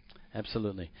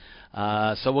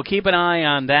 So we'll keep an eye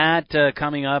on that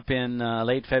coming up in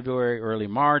late February, early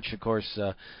March. Of course,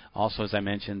 also as I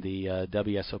mentioned, the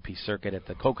WSOP circuit at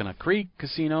the Coconut Creek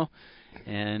Casino,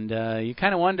 and you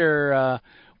kind of wonder.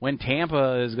 When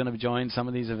Tampa is going to join some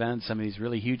of these events, some of these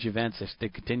really huge events, they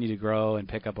continue to grow and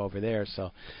pick up over there.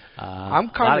 So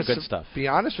I'm a lot of good stuff. To be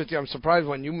honest with you, I'm surprised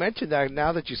when you mentioned that.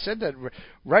 Now that you said that,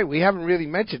 right? We haven't really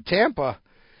mentioned Tampa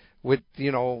with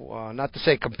not to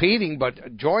say competing,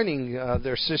 but joining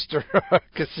their sister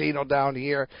casino down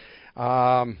here.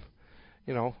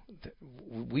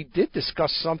 We did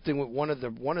discuss something with one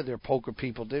of their poker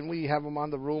people, didn't we? Have them on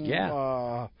the room.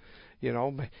 Yeah.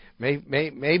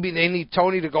 Maybe they need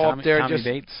Tony to go up there. Tommy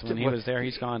Bates, when he was there,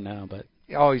 he's gone now. But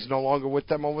he's no longer with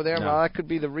them over there. No. Well, that could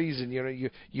be the reason.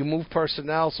 You move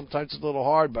personnel. Sometimes it's a little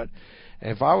hard. But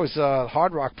if I was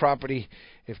Hard Rock property,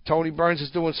 if Tony Burns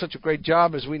is doing such a great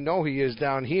job as we know he is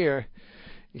down here,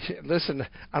 listen,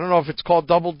 I don't know if it's called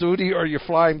double duty or you're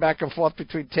flying back and forth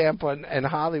between Tampa and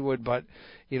Hollywood, but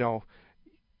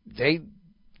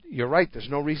you're right. There's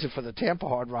no reason for the Tampa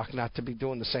Hard Rock not to be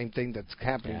doing the same thing that's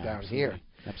happening down here.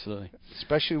 Absolutely.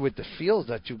 Especially with the fields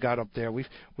that you got up there. We've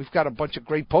got a bunch of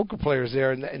great poker players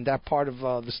there in that part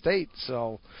of the state,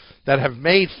 so that have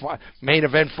made main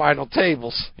event final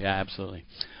tables. Yeah, absolutely.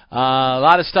 A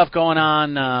lot of stuff going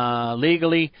on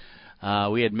legally.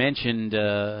 We had mentioned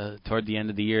toward the end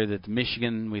of the year that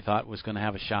Michigan we thought was going to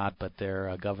have a shot, but their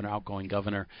outgoing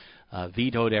governor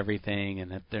vetoed everything,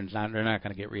 and that they're not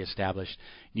going to get reestablished.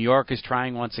 New York is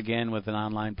trying once again with an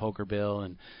online poker bill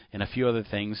and a few other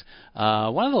things.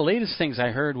 One of the latest things I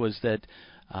heard was that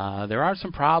there are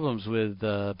some problems with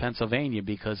Pennsylvania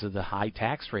because of the high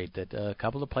tax rate, that a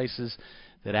couple of places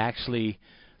that actually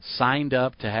signed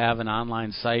up to have an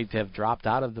online site have dropped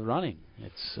out of the running.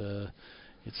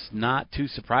 It's not too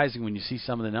surprising when you see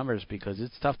some of the numbers, because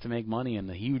it's tough to make money in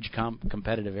the huge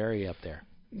competitive area up there.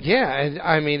 Yeah, and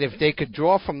I mean, if they could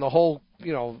draw from the whole,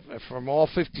 from all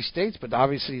 50 states, but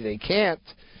obviously they can't,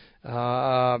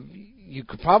 you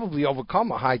could probably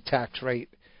overcome a high tax rate,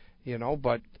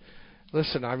 but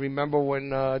listen, I remember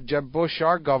when Jeb Bush,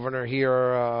 our governor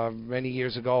here many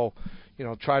years ago,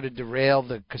 tried to derail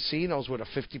the casinos with a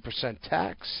 50%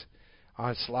 tax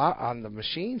on the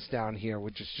machines down here,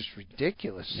 which is just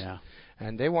ridiculous. Yeah.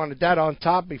 And they wanted that on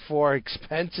top before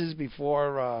expenses,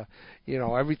 before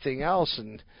everything else,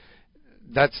 and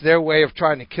that's their way of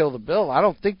trying to kill the bill. I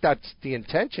don't think that's the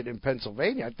intention in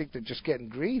Pennsylvania. I think they're just getting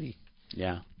greedy.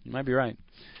 Yeah, You might be right.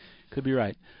 Could be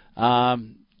right.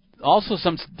 Also,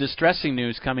 some distressing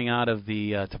news coming out of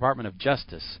the Department of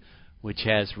Justice, which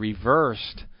has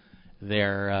reversed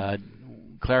their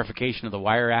clarification of the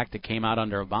Wire Act that came out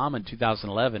under Obama in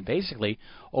 2011, basically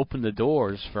opened the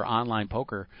doors for online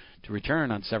poker to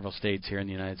return on several states here in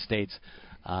the United States.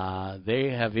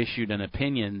 They have issued an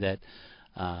opinion that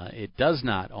it does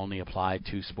not only apply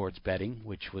to sports betting,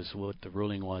 which was what the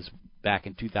ruling was back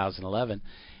in 2011,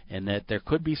 and that there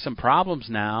could be some problems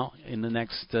now in the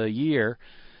next year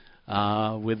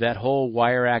with that whole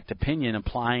Wire Act opinion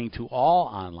applying to all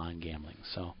online gambling.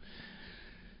 So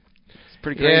it's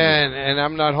pretty crazy. Yeah, and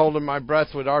I'm not holding my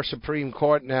breath with our Supreme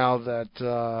Court now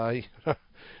that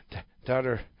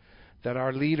that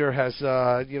our leader has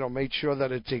made sure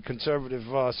that it's a conservative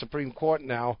Supreme Court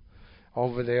now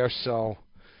over there. So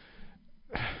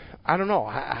I don't know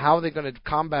how they're going to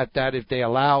combat that if they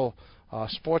allow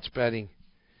sports betting.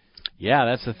 Yeah,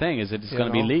 that's the thing, is it's going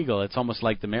to be legal. It's almost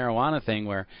like the marijuana thing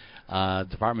where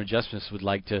Department of Justice would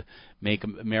like to make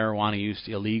marijuana use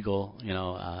illegal, in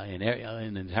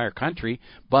the entire country,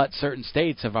 but certain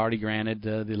states have already granted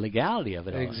the legality of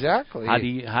it. Exactly.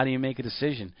 How do you make a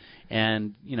decision?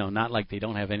 And not like they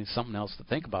don't have something else to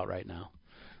think about right now.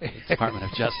 The Department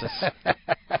of Justice.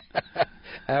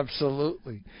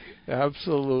 Absolutely.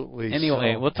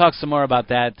 Anyway, we'll talk some more about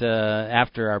that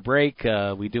after our break.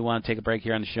 We do want to take a break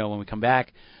here on the show. When we come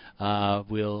back,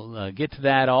 we'll get to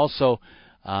that. Also,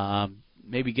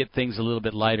 maybe get things a little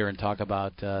bit lighter and talk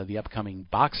about the upcoming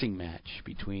boxing match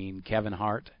between Kevin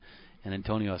Hart and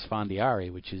Antonio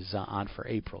Esfandiari, which is on for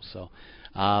April. So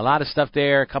a lot of stuff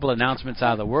there. A couple of announcements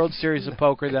out of the World Series of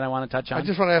Poker that I want to touch on. I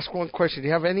just want to ask one question. Do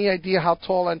you have any idea how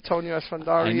tall Antonio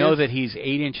Esfandiari is? I know that he's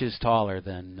 8 inches taller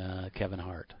than Kevin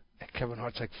Hart. Kevin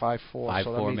Hart's like 5'4", 5'4",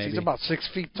 so that means maybe. He's about 6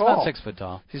 feet tall. About 6 foot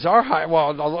tall. He's our height.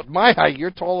 Well, my height.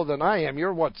 You're taller than I am.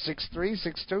 You're what, 6'3",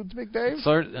 6'2", Big Dave?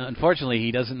 So, unfortunately,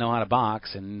 he doesn't know how to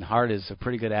box, and Hart is a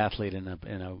pretty good athlete and a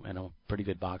pretty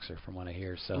good boxer, from what I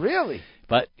hear. So really,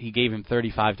 but he gave him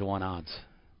 35-1 odds.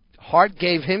 Hart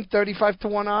gave him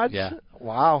 35-1 odds? Yeah.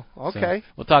 Wow. Okay. So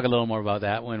we'll talk a little more about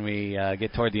that when we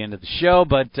get toward the end of the show.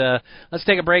 But let's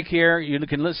take a break here. You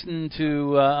can listen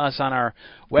to us on our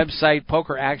website,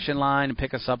 Poker Action Line, and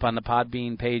pick us up on the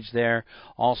Podbean page there.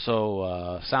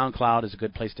 Also, SoundCloud is a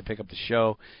good place to pick up the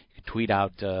show. You can tweet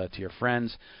out to your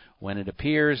friends when it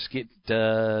appears. Get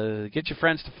your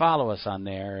friends to follow us on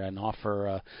there and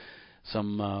offer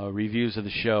some reviews of the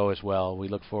show as well. We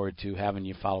look forward to having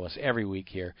you follow us every week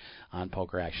here on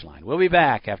Poker Action Line. We'll be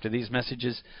back after these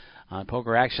messages on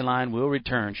Poker Action Line. We'll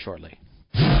return shortly.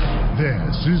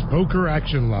 This is Poker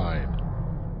Action Line.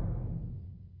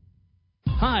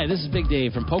 Hi, this is Big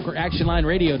Dave from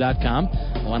PokerActionLineRadio.com.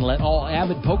 I want to let all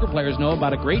avid poker players know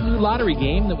about a great new lottery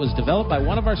game that was developed by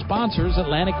one of our sponsors,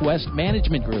 Atlantic West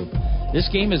Management Group. This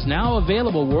game is now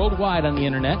available worldwide on the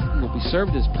Internet and will be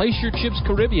served as Place Your Chips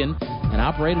Caribbean and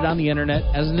operated on the Internet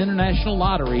as an international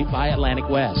lottery by Atlantic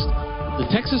West. The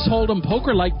Texas Hold'em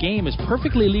poker-like game is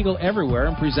perfectly legal everywhere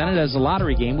and presented as a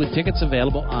lottery game with tickets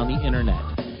available on the Internet.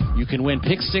 You can win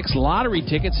Pick 6 lottery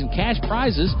tickets and cash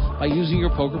prizes by using your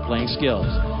poker playing skills.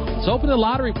 It's open to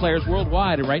lottery players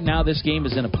worldwide, and right now this game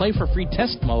is in a play-for-free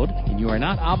test mode, and you are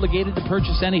not obligated to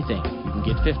purchase anything. You can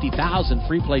get 50,000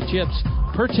 free play chips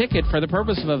per ticket for the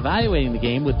purpose of evaluating the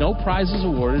game with no prizes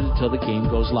awarded until the game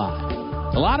goes live.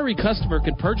 The lottery customer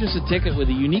can purchase a ticket with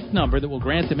a unique number that will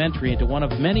grant them entry into one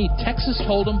of many Texas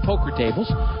Hold'em poker tables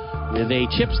with a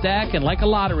chip stack, and like a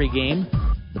lottery game,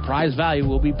 the prize value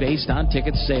will be based on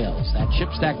ticket sales. That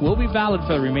chip stack will be valid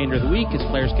for the remainder of the week, as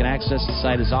players can access the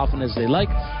site as often as they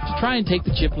like to try and take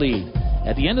the chip lead.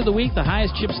 At the end of the week, the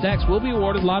highest chip stacks will be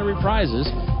awarded lottery prizes,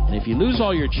 and if you lose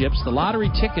all your chips, the lottery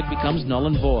ticket becomes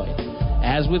null and void.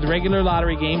 As with regular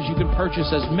lottery games, you can purchase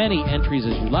as many entries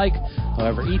as you like.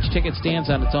 However, each ticket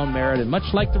stands on its own merit, and much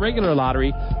like the regular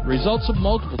lottery, the results of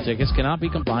multiple tickets cannot be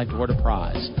combined toward a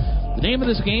prize. The name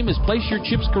of this game is Place Your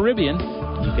Chips Caribbean.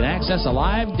 You can access a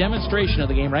live demonstration of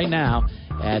the game right now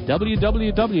at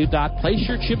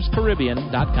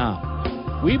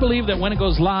www.placeyourchipscaribbean.com. We believe that when it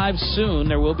goes live soon,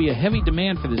 there will be a heavy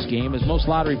demand for this game, as most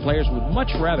lottery players would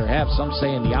much rather have some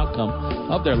say in the outcome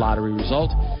of their lottery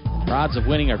result. Their odds of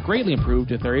winning are greatly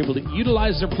improved if they're able to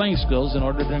utilize their playing skills in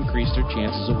order to increase their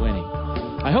chances of winning.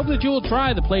 I hope that you will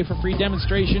try the Play for Free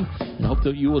demonstration and hope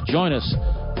that you will join us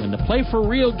when the Play for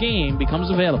Real game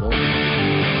becomes available.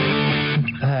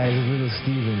 Hi, this is Little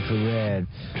Steven for Rad.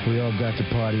 We all got to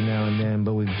party now and then,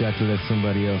 but we've got to let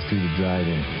somebody else do the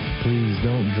driving. Please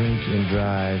don't drink and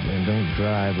don't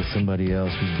drive with somebody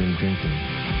else who's been drinking.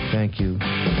 Thank you.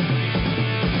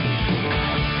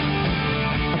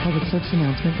 public service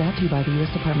announcement brought to you by the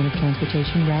U.S. Department of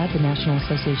Transportation, RAD, the National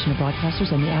Association of Broadcasters,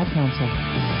 and the Ad Council.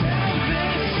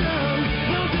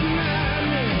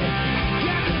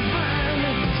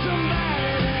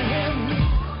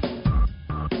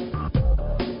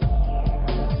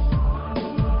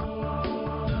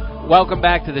 Welcome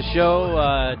back to the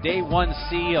show. Day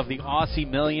 1C of the Aussie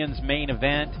Millions main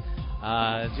event.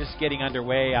 Just getting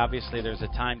underway. Obviously, there's a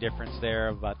time difference there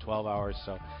of about 12 hours,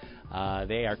 so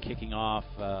they are kicking off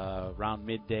around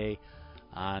midday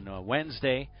on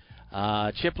Wednesday.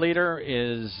 Chip leader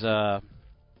is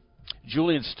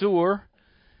Julian Stewart,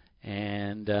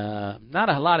 and not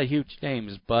a lot of huge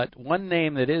names, but one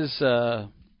name that is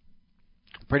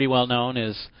pretty well known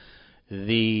is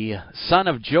the son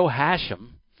of Joe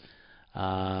Hashem.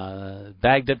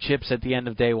 Bagged up chips at the end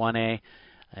of day 1A,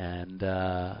 and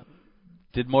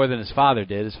did more than his father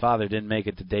did. His father didn't make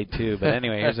it to day 2, but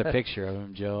anyway, here's a picture of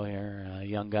him, Joe here, a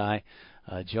young guy,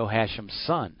 Joe Hashem's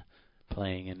son,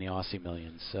 playing in the Aussie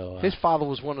Millions. So his father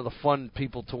was one of the fun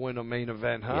people to win a main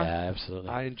event, huh? Yeah, absolutely.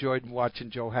 I enjoyed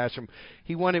watching Joe Hashem.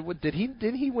 He won it.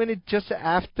 Didn't he win it just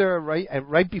after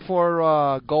right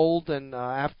before Gold and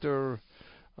after?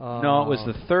 No, it was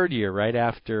the third year, right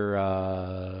after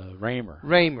Raymer.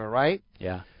 Raymer, right?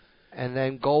 Yeah. And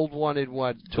then Gold won it,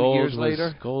 what, 2 years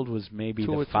later? Gold was maybe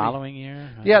the following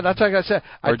year? Yeah, that's like I said.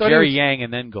 Or Jerry Yang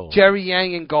and then Gold. Jerry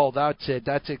Yang and Gold, that's it.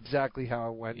 That's exactly how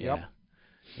it went, yeah. Yep.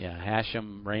 Yeah,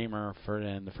 Hashem, Raymer,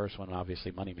 and the first one,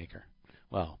 obviously, Moneymaker.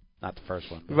 Well, not the first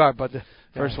one. Right, but the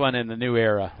first one in the new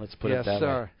era, let's put it that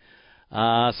sir.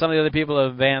 way. Some of the other people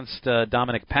have advanced,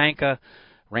 Dominic Panka,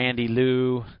 Randy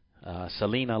Liu,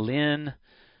 Selena Lin,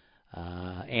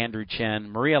 Andrew Chen,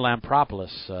 Maria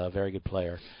Lampropoulos, a very good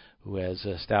player who has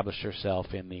established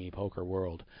herself in the poker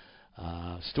world.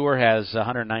 Stewart has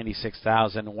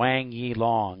 196,000. Wang Yi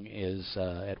Long is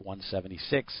at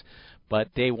 176.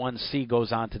 But day 1C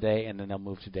goes on today, and then they'll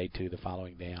move to day 2 the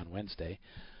following day on Wednesday.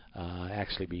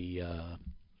 Actually be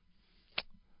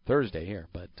Thursday here,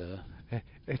 but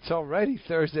it's already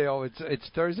Thursday. Oh, it's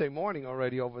Thursday morning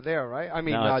already over there, right? I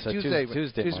mean, no,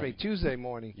 Tuesday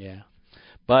morning. Yeah,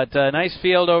 but nice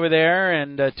field over there,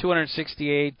 and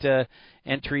 268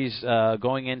 entries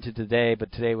going into today.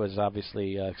 But today was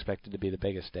obviously expected to be the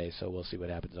biggest day, so we'll see what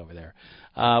happens over there.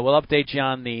 We'll update you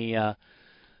on the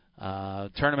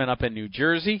tournament up in New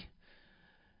Jersey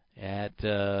at.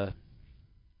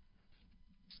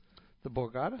 The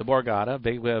Borgata? The Borgata,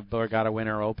 big Borgata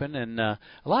Winter Open, and a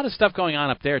lot of stuff going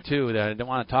on up there, too, that I don't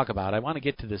want to talk about. I want to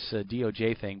get to this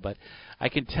DOJ thing, but I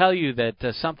can tell you that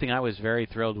something I was very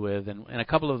thrilled with, and a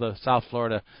couple of the South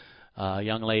Florida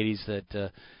young ladies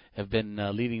that have been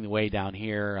leading the way down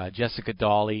here, Jessica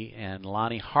Dawley and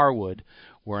Lonnie Harwood,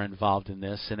 were involved in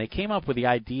this, and they came up with the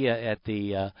idea at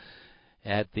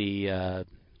the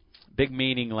big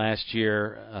meeting last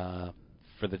year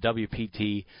for the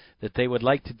WPT that they would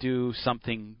like to do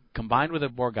something combined with a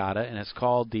Borgata, and it's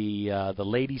called the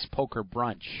Ladies Poker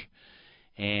Brunch.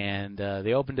 And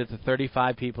they opened it to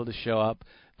 35 people to show up.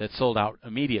 That sold out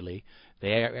immediately.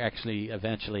 They actually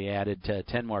eventually added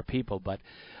 10 more people, but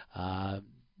kind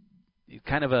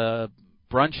of a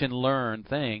brunch and learn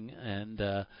thing.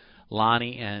 And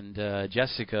Lonnie and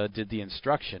Jessica did the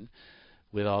instruction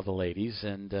with all the ladies,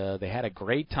 and they had a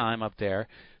great time up there.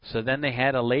 So then they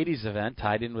had a ladies event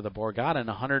tied in with a Borgata, and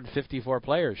 154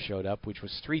 players showed up, which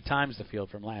was 3 times the field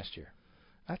from last year.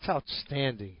 That's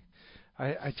outstanding.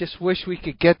 I just wish we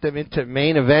could get them into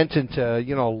main events, into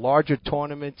larger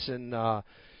tournaments, and that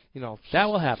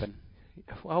will happen.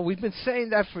 Well, we've been saying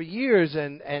that for years,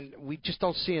 and we just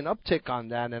don't see an uptick on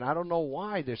that, and I don't know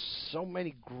why. There's so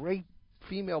many great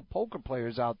female poker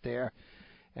players out there,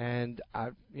 and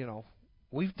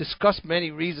we've discussed many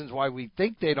reasons why we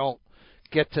think they don't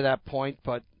get to that point,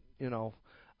 but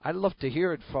I'd love to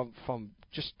hear it from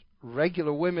just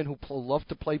regular women who love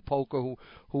to play poker,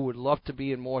 who would love to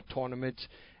be in more tournaments,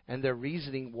 and their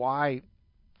reasoning why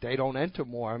they don't enter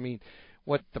more. I mean,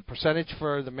 what the percentage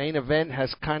for the main event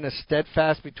has kind of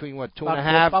steadfast between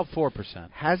 2.5, about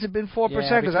 4%. Has it been 4%?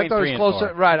 Because I thought it was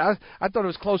closer. Right, I thought it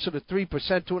was closer to 3%,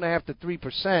 2.5 to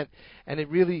 3%, and it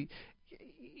really.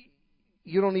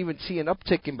 You don't even see an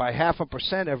uptick in by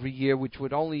 0.5% every year, which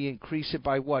would only increase it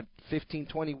by 15,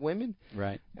 20 women?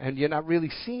 Right. And you're not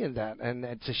really seeing that, and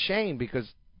it's a shame because,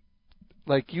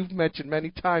 like you've mentioned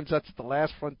many times, that's the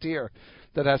last frontier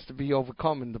that has to be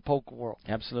overcome in the poker world.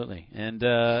 Absolutely. And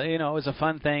it was a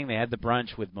fun thing. They had the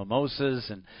brunch with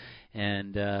mimosas,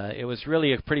 and it was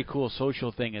really a pretty cool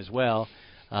social thing as well.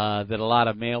 That a lot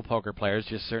of male poker players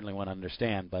just certainly won't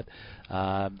understand. But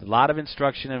a lot of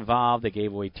instruction involved. They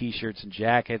gave away T-shirts and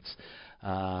jackets.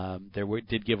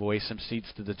 Did give away some seats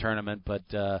to the tournament, but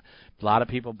a lot of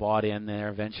people bought in there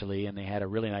eventually, and they had a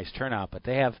really nice turnout. But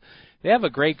they have a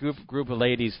great group of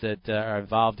ladies that are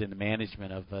involved in the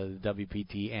management of the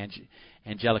WPT.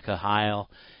 Angelica Heil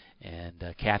and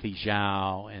Kathy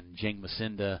Zhao and Jing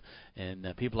Masinda,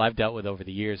 and people I've dealt with over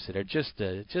the years that are just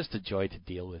a joy to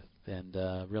deal with, and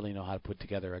really know how to put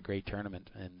together a great tournament.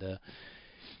 And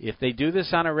if they do this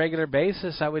on a regular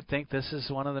basis, I would think this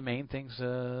is one of the main things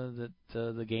that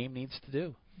the game needs to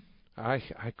do. I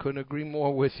couldn't agree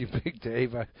more with you, Big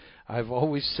Dave. I've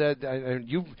always said, and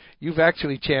you've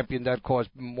actually championed that cause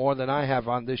more than I have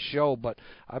on this show, but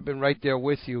I've been right there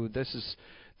with you. This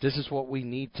is what we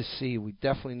need to see. We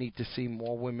definitely need to see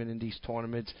more women in these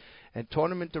tournaments, and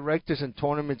tournament directors and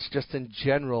tournaments just in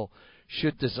general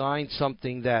should design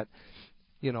something that,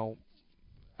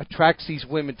 attracts these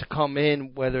women to come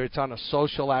in, whether it's on a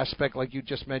social aspect like you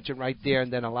just mentioned right there,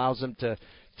 and then allows them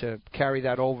to carry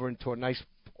that over into a nice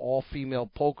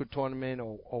all-female poker tournament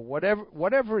or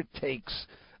whatever it takes.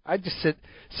 I just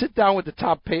sit down with the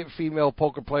top female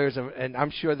poker players, and I'm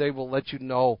sure they will let you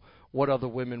know what other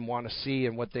women want to see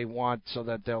and what they want, so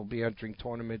that they'll be entering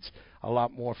tournaments a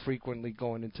lot more frequently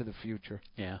going into the future.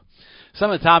 Yeah. Some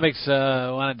of the topics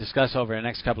I want to discuss over the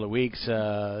next couple of weeks.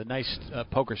 Nice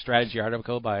poker strategy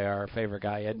article by our favorite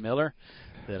guy, Ed Miller,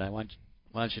 that I want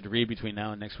you to read between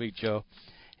now and next week, Joe.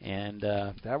 And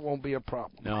that won't be a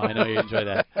problem. No, I know you enjoy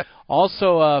that.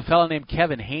 Also, a fellow named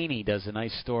Kevin Haney does a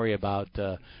nice story about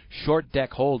short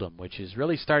deck hold'em, which is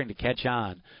really starting to catch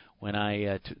on. When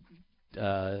I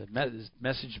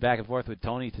messaged back and forth with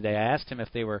Tony today, I asked him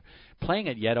if they were playing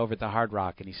it yet over at the Hard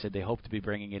Rock, and he said they hope to be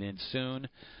bringing it in soon.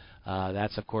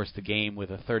 That's, of course, the game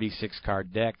with a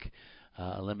 36-card deck,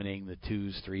 eliminating the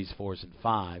 2s, 3s, 4s, and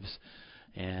 5s.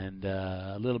 And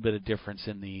a little bit of difference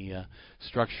in the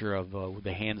structure of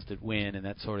the hands that win and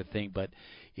that sort of thing. But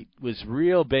it was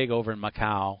real big over in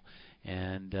Macau,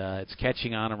 and it's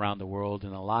catching on around the world,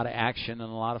 and a lot of action and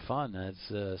a lot of fun.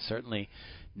 It's certainly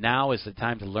now is the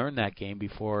time to learn that game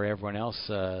before everyone else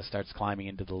starts climbing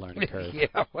into the learning curve.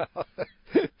 Yeah, well,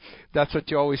 that's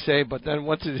what you always say. But then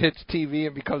once it hits TV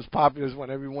and becomes popular is when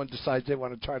everyone decides they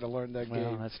want to try to learn that game.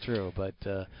 Well, that's true. But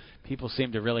people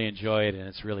seem to really enjoy it, and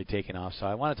it's really taken off. So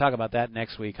I want to talk about that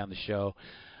next week on the show.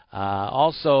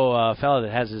 Also, a fellow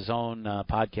that has his own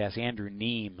podcast, Andrew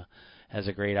Neem, has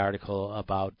a great article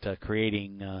about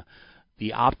creating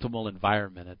the optimal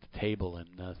environment at the table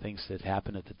and things that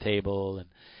happen at the table,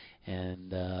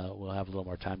 and we'll have a little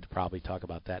more time to probably talk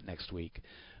about that next week.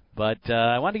 But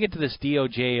I want to get to this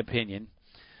DOJ opinion.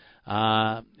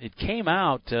 It came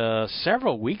out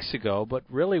several weeks ago, but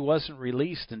really wasn't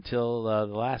released until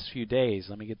the last few days.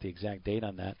 Let me get the exact date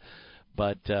on that.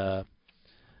 But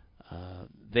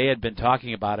they had been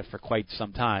talking about it for quite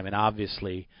some time, and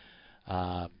obviously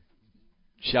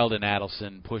Sheldon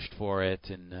Adelson pushed for it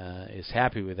and is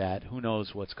happy with that. Who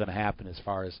knows what's going to happen as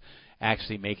far as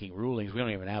actually making rulings. We don't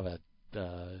even have a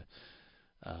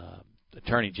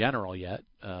Attorney General yet.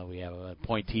 We have an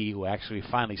appointee who actually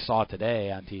finally saw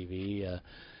today on TV,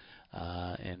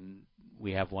 and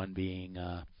we have one being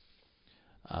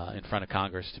in front of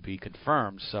Congress to be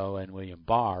confirmed. So, and William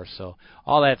Barr. So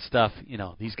all that stuff,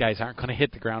 these guys aren't going to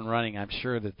hit the ground running. I'm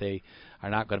sure that they are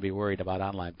not going to be worried about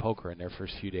online poker in their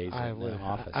first few days in the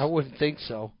office. I wouldn't think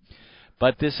so.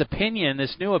 But this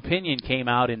new opinion came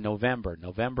out in November.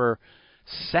 November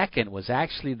 2nd was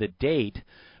actually the date,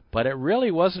 but it really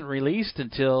wasn't released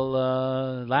until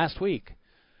last week,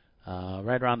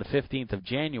 right around the 15th of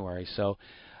January. So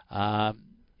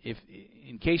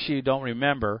in case you don't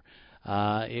remember,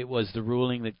 it was the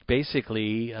ruling that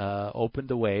basically opened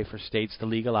the way for states to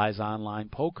legalize online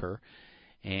poker,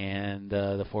 and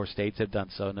the 4 states have done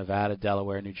so: Nevada,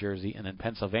 Delaware, New Jersey, and then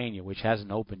Pennsylvania, which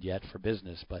hasn't opened yet for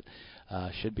business, but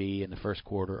should be in the first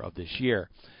quarter of this year.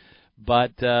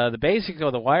 But the basics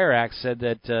of the Wire Act said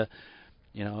that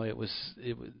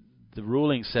the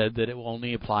ruling said that it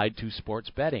only applied to sports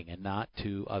betting and not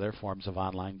to other forms of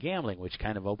online gambling, which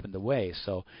kind of opened the way.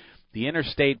 So the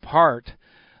interstate part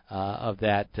of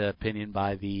that opinion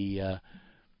by the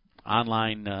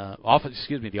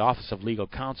the Office of Legal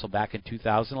Counsel back in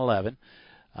 2011,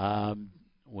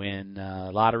 when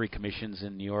lottery commissions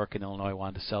in New York and Illinois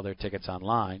wanted to sell their tickets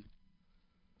online,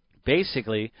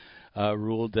 basically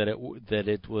ruled that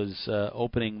it was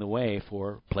opening the way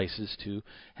for places to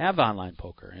have online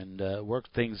poker and work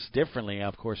things differently.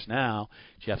 Of course, now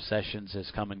Jeff Sessions has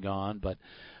come and gone, but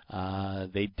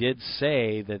they did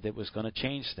say that it was going to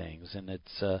change things, and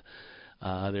it's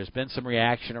there's been some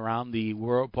reaction around the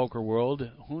poker world.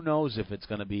 Who knows if it's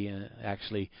going to be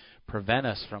actually prevent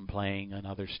us from playing in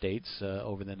other states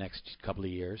over the next couple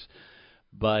of years.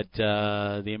 But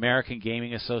the American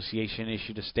Gaming Association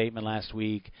issued a statement last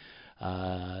week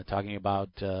talking about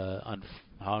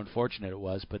how unfortunate it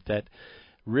was, but that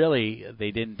really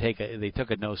they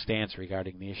took a no stance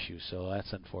regarding the issue. So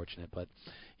that's unfortunate, but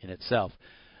in itself.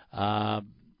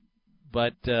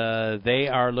 But they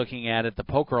are looking at it. The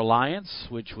Poker Alliance,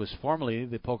 which was formerly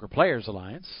the Poker Players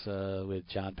Alliance with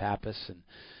John Pappas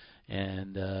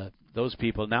and those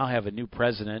people, now have a new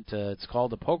president. It's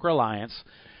called the Poker Alliance.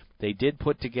 They did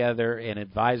put together an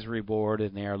advisory board,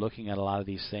 and they are looking at a lot of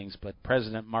these things. But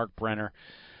President Mark Brenner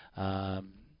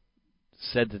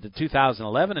said that the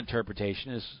 2011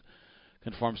 interpretation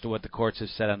conforms to what the courts have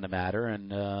said on the matter,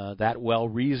 and that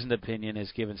well-reasoned opinion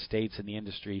has given states in the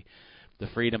industry the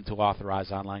freedom to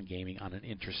authorize online gaming on an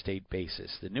interstate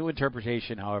basis. The new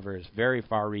interpretation, however, is very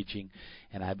far-reaching,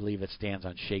 and I believe it stands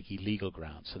on shaky legal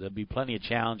grounds. So there'll be plenty of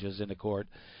challenges in the court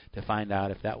to find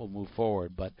out if that will move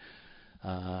forward. But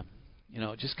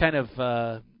just kind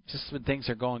of just when things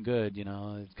are going good,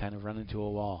 it's kind of run into a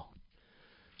wall.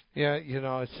 Yeah,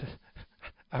 it's.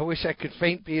 I wish I could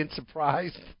feign being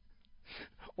surprised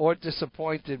or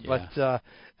disappointed, Yeah. but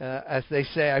as they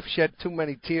say, I've shed too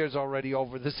many tears already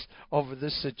over this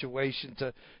situation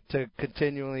to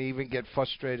continually even get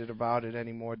frustrated about it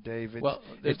anymore, Dave.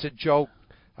 It's a joke.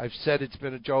 I've said it's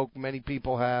been a joke. Many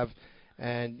people have,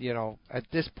 and at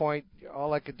this point,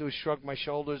 all I could do is shrug my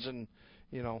shoulders and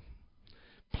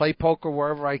play poker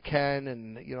wherever I can,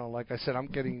 and like I said, I'm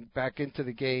getting back into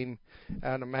the game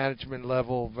on a management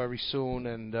level very soon,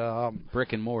 and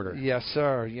brick and mortar. Yes,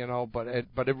 sir. But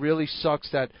it really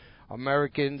sucks that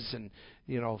Americans and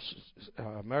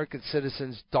American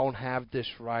citizens don't have this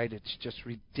right. It's just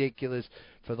ridiculous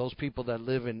for those people that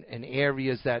live in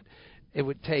areas that it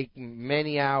would take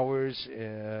many hours.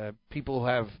 People who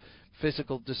have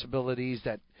physical disabilities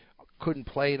that couldn't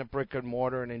play in a brick and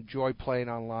mortar and enjoy playing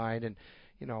online, and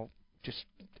just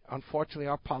unfortunately,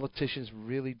 our politicians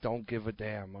really don't give a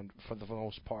damn for the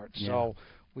most part. Yeah. So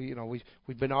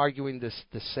we've been arguing the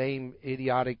same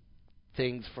idiotic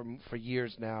things for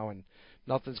years now, and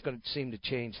nothing's going to seem to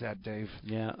change that, Dave.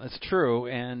 Yeah, that's true.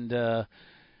 And the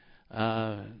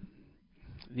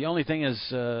only thing is,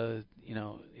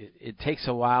 it takes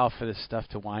a while for this stuff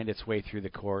to wind its way through the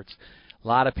courts. A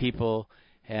lot of people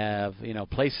have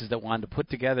places that want to put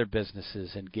together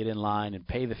businesses and get in line and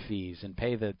pay the fees and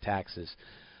pay the taxes.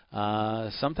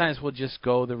 Sometimes we'll just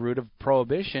go the route of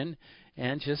prohibition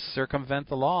and just circumvent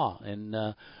the law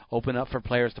and open up for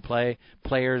players to play.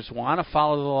 Players want to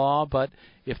follow the law, but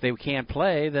if they can't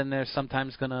play, then they're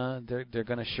sometimes they're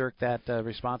gonna shirk that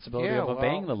responsibility of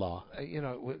obeying the law.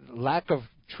 Lack of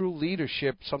true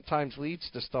leadership sometimes leads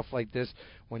to stuff like this,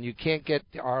 when you can't get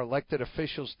our elected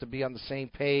officials to be on the same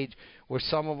page, where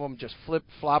some of them just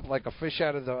flip-flop like a fish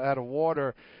out of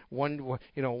water. One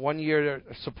year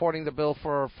they're supporting the bill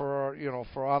for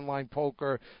online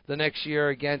poker, the next year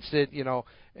against it.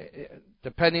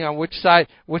 Depending on which side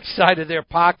of their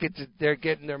pockets they're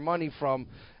getting their money from.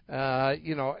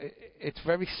 It's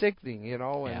very sickening.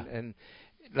 Yeah. And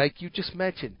like you just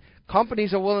mentioned,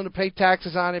 companies are willing to pay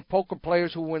taxes on it. Poker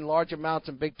players who win large amounts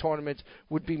in big tournaments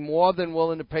would be more than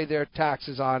willing to pay their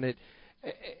taxes on it.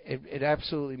 It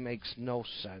absolutely makes no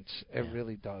sense. It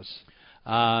really does.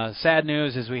 Sad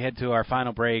news as we head to our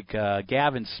final break.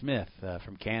 Gavin Smith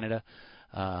from Canada,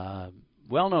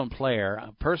 well-known player.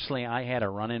 Personally, I had a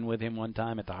run-in with him one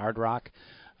time at the Hard Rock.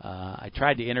 I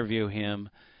tried to interview him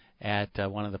at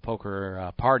one of the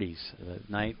poker parties. The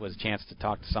night was a chance to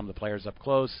talk to some of the players up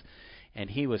close, and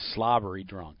he was slobbery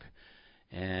drunk.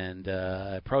 And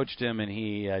I approached him, and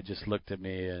he just looked at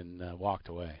me and walked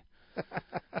away.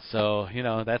 So,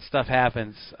 that stuff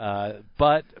happens.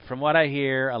 But from what I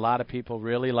hear, a lot of people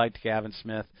really liked Gavin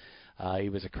Smith. He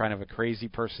was a kind of a crazy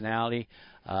personality.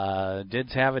 Did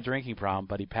have a drinking problem,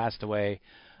 but he passed away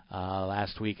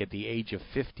last week at the age of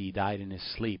 50, died in his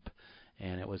sleep,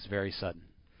 and it was very sudden.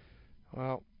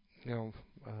 Well,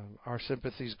 our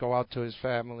sympathies go out to his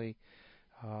family.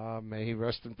 May he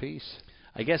rest in peace.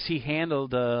 I guess he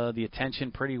handled the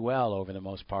attention pretty well over the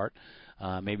most part,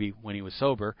 maybe when he was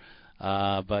sober.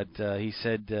 But he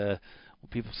said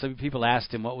some people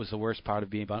asked him what was the worst part of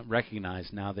being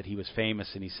recognized now that he was famous,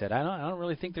 and he said, I don't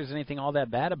really think there's anything all that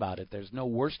bad about it. There's no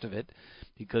worst of it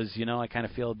because, I kind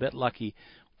of feel a bit lucky.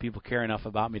 People care enough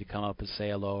about me to come up and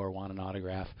say hello or want an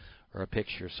autograph or a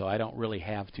picture, so I don't really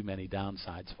have too many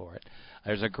downsides for it.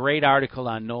 There's a great article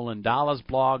on Nolan Dalla's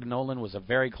blog. Nolan was a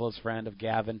very close friend of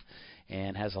Gavin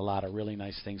and has a lot of really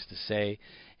nice things to say,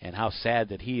 and how sad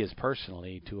that he is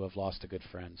personally to have lost a good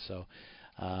friend. So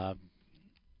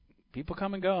people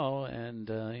come and go, and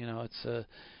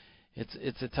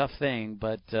it's a tough thing,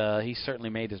 but he certainly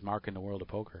made his mark in the world of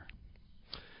poker.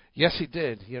 Yes, he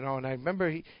did. And I remember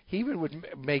he even would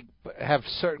have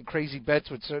certain crazy bets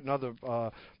with certain other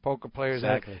poker players.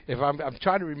 Exactly. If I'm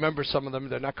trying to remember some of them,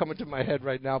 they're not coming to my head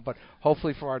right now. But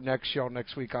hopefully for our next show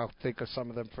next week, I'll think of some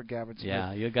of them for Gavin Smith.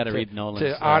 Yeah, you got to read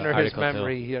Nolan's to honor his article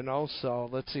memory. too. So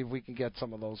let's see if we can get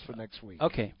some of those for next week.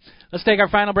 Okay, let's take our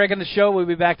final break on the show. We'll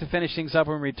be back to finish things up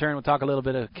when we return. We'll talk a little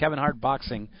bit of Kevin Hart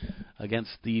boxing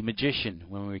against the Magician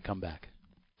when we come back.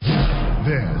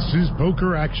 This is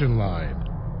Poker Action Line.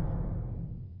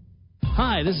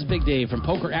 Hi, this is Big Dave from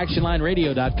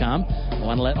PokerActionLineRadio.com. I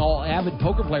want to let all avid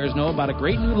poker players know about a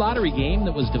great new lottery game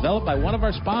that was developed by one of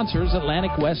our sponsors,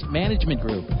 Atlantic West Management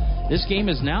Group. This game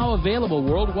is now available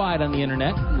worldwide on the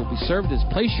Internet and will be served as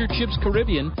Place Your Chips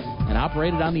Caribbean and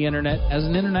operated on the Internet as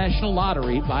an international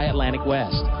lottery by Atlantic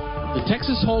West. The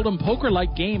Texas Hold'em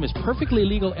poker-like game is perfectly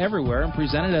legal everywhere and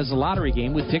presented as a lottery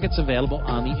game with tickets available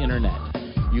on the Internet.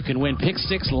 You can win Pick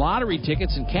 6 lottery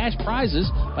tickets and cash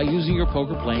prizes by using your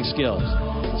poker playing skills.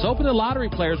 It's open to lottery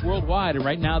players worldwide, and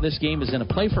right now this game is in a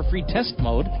play-for-free test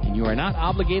mode, and you are not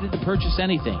obligated to purchase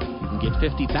anything. You can get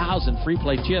 50,000 free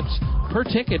play chips per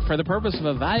ticket for the purpose of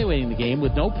evaluating the game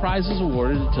with no prizes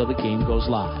awarded until the game goes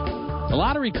live. The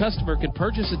lottery customer can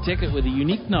purchase a ticket with a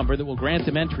unique number that will grant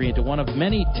them entry into one of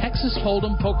many Texas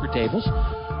Hold'em poker tables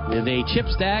with a chip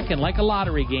stack, and like a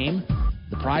lottery game,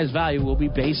 the prize value will be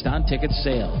based on ticket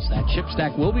sales. That chip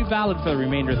stack will be valid for the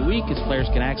remainder of the week, as players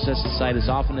can access the site as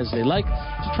often as they like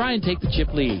to try and take the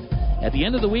chip lead. At the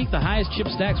end of the week, the highest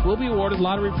chip stacks will be awarded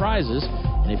lottery prizes,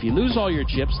 and if you lose all your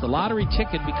chips, the lottery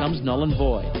ticket becomes null and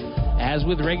void. As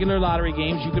with regular lottery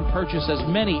games, you can purchase as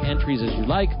many entries as you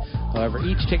like. However,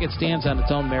 each ticket stands on its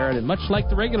own merit, and much like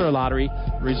the regular lottery,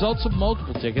 the results of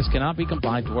multiple tickets cannot be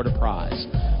combined toward a prize.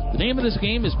 The name of this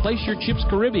game is Place Your Chips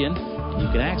Caribbean, and you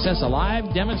can access a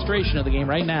live demonstration of the game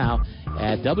right now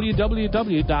at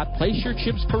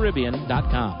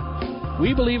www.placeyourchipscaribbean.com.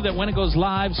 We believe that when it goes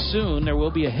live soon, there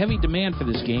will be a heavy demand for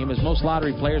this game, as most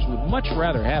lottery players would much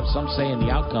rather have some say in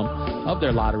the outcome of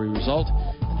their lottery result.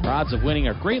 Their odds of winning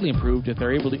are greatly improved if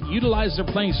they're able to utilize their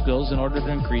playing skills in order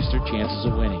to increase their chances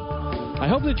of winning. I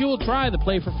hope that you will try the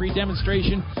Play for Free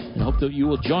demonstration and hope that you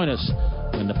will join us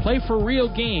when the Play for Real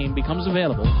game becomes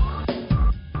available.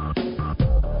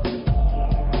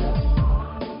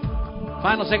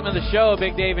 Final segment of the show,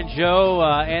 Big Dave and Joe.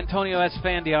 Antonio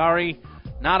Esfandiari,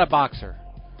 not a boxer.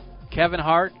 Kevin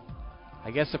Hart, I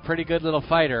guess a pretty good little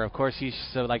fighter. Of course, he's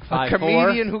like 5'4". A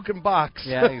comedian who can box.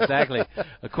 Yeah, exactly.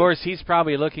 Of course, he's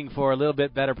probably looking for a little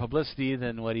bit better publicity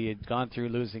than what he had gone through,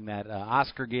 losing that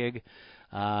Oscar gig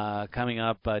coming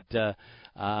up. But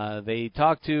they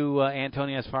talked to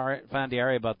Antonio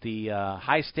Esfandiari about the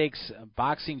high-stakes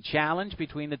boxing challenge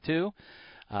between the two.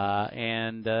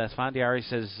 And Esfandiari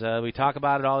says, we talk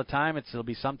about it all the time. It'll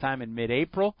be sometime in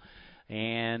mid-April.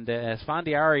 And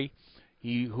Esfandiari,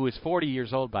 who is 40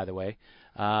 years old, by the way,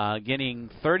 getting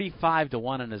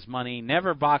 35-1 on his money.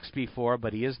 Never boxed before,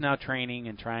 but he is now training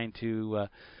and trying to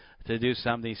do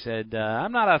something. He said,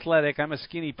 I'm not athletic. I'm a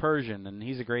skinny Persian, and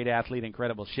he's a great athlete,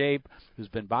 incredible shape, who's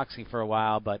been boxing for a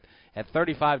while. But at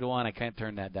 35-1, I can't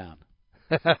turn that down.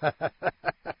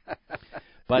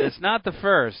 But it's not the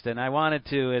first, and I wanted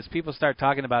to, as people start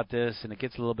talking about this and it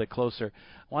gets a little bit closer,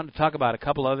 I wanted to talk about a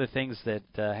couple other things that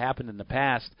happened in the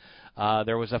past.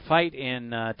 There was a fight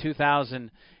in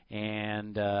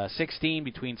 2016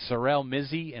 between Sorel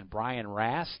Mizzi and Brian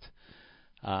Rast.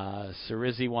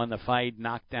 Cerizzi won the fight,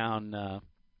 knocked down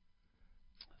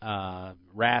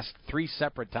Rast 3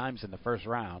 separate times in the first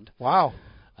round. Wow.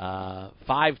 5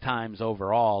 times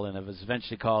overall, and it was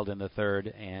eventually called in the third,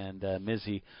 and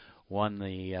Mizzi won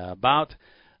the bout.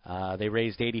 They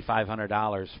raised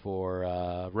 $8,500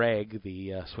 for REG,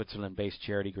 the Switzerland-based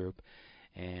charity group,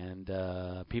 and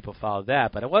people followed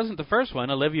that. But it wasn't the first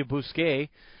one. Olivia Bousquet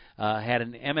had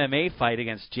an MMA fight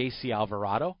against J.C.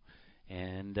 Alvarado,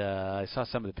 and I saw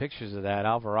some of the pictures of that.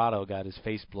 Alvarado got his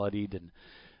face bloodied, and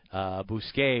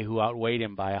Bousquet, who outweighed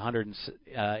him by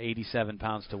 187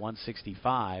 pounds to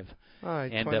 165,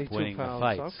 ended up winning the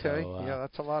fight. Okay, so, yeah,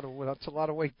 that's a lot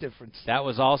of weight difference. That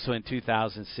was also in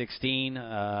 2016.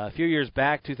 A few years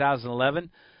back,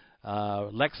 2011,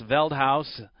 Lex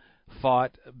Veldhaus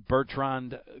fought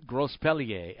Bertrand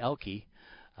Grospellier, Elke,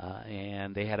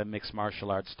 and they had a mixed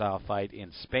martial arts style fight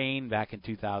in Spain back in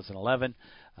 2011,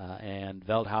 and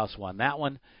Veldhaus won that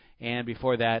one. And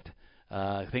before that,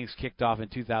 things kicked off in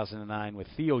 2009 with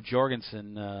Theo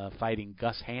Jorgensen fighting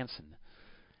Gus Hansen.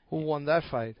 Who won that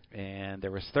fight? And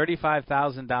there was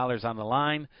 $35,000 on the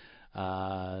line.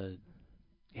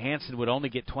 Hansen would only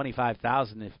get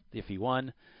 $25,000 if he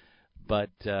won, but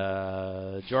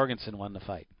Jorgensen won the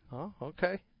fight. Oh,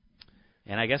 okay.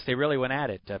 And I guess they really went at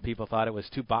it. People thought it was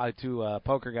two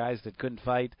poker guys that couldn't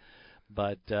fight,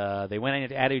 but they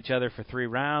went at each other for 3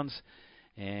 rounds,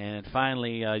 and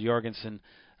finally Jorgensen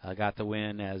got the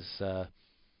win as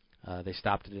they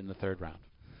stopped it in the 3rd round.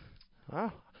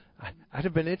 Wow. I'd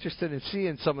have been interested in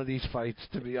seeing some of these fights,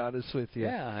 to be honest with you.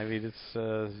 Yeah, I mean, it's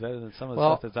better than some of the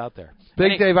stuff that's out there.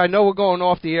 Big Dave, I know we're going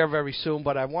off the air very soon,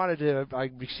 but I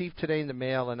received today in the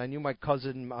mail, and I knew my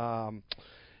cousin,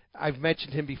 I've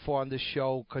mentioned him before on this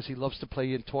show because he loves to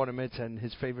play in tournaments, and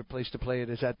his favorite place to play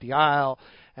it is at the Isle,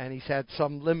 and he's had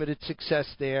some limited success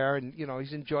there, and,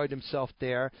 he's enjoyed himself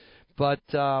there. But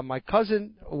my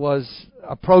cousin was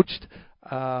approached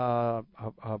an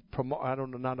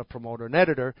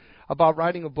editor about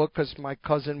writing a book because my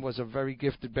cousin was a very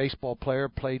gifted baseball player,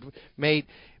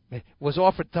 was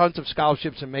offered tons of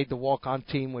scholarships and made the walk-on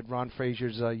team with Ron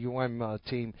Frazier's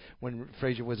team when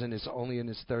Frazier was only in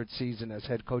his 3rd season as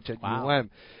head coach at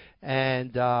UM.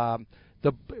 And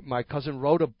my cousin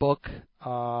wrote a book,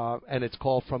 and it's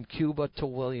called From Cuba to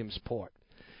Williamsport.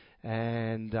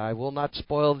 And I will not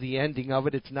spoil the ending of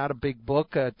it. It's not a big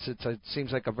book. It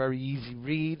seems like a very easy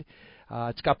read.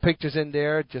 It's got pictures in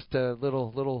there. Just a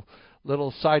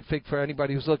little side fig for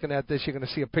anybody who's looking at this. You're going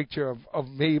to see a picture of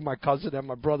me, my cousin, and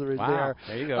my brother in there.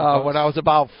 There you go. When I was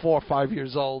about 4 or 5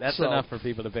 years old. That's enough for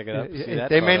people to pick it up.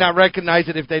 They may not recognize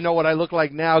it if they know what I look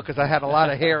like now because I had a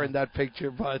lot of hair in that picture.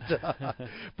 But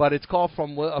it's called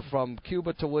From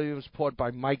Cuba to Williamsport by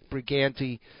Mike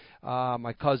Briganti.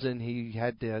 My cousin, he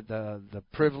had the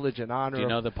privilege and honor. Do you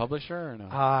know the publisher or no?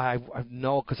 I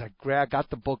know because I got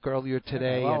the book earlier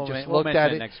today and just we'll looked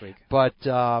at it next week. But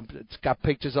it's got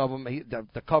pictures of him.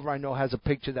 The cover I know has a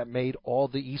picture that made all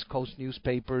the East Coast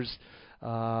newspapers.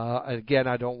 Again,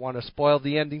 I don't want to spoil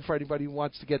the ending for anybody who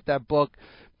wants to get that book,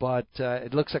 but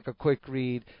it looks like a quick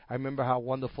read. I remember how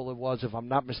wonderful it was. If I'm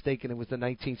not mistaken, it was the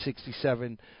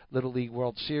 1967 Little League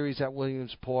World Series at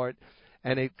Williamsport,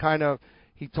 and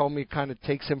he told me it kind of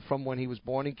takes him from when he was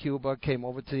born in Cuba, came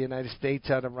over to the United States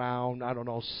at around,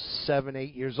 7,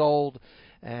 8 years old,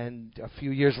 and a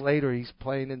few years later he's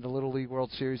playing in the Little League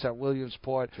World Series at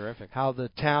Williamsport. Terrific. How the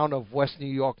town of West New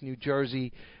York, New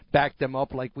Jersey backed them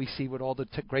up like we see with all the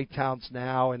great towns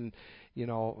now, and,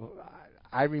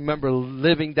 I remember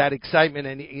living that excitement,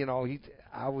 and,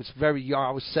 I was very young. I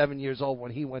was 7 years old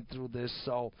when he went through this,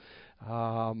 so...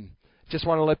 just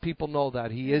want to let people know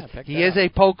that he is a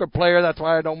poker player. That's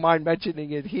why I don't mind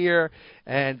mentioning it here.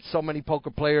 And so many poker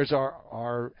players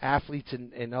are athletes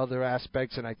in other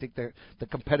aspects, and I think the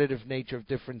competitive nature of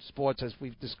different sports, as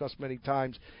we've discussed many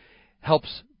times,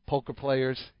 helps poker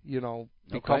players,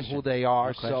 become who they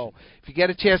are. So if you get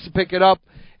a chance to pick it up,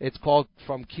 it's called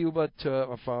From Cuba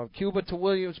to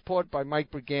Williamsport by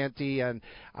Mike Briganti, and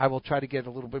I will try to get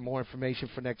a little bit more information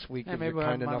for next week if you're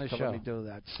kind enough to let me do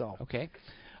that. So okay.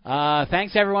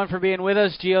 Thanks, everyone, for being with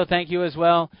us. Gio, thank you as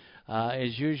well,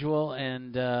 as usual.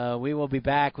 And we will be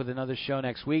back with another show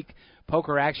next week.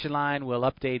 Poker Action Line will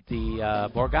update the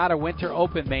Borgata Winter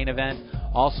Open main event,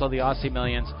 also the Aussie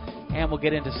Millions. And we'll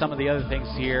get into some of the other things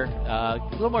here. A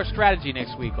little more strategy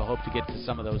next week. We'll hope to get to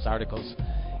some of those articles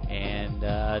and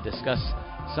discuss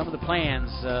some of the plans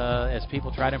as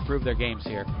people try to improve their games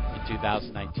here in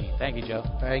 2019. Thank you, Joe.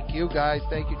 Thank you, guys.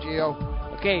 Thank you, Gio.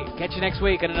 Okay, catch you next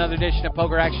week on another edition of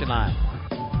Poker Action Line.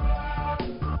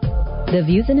 The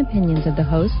views and opinions of the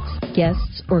hosts,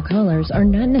 guests, or callers are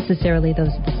not necessarily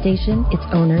those of the station, its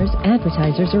owners,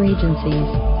 advertisers, or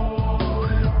agencies.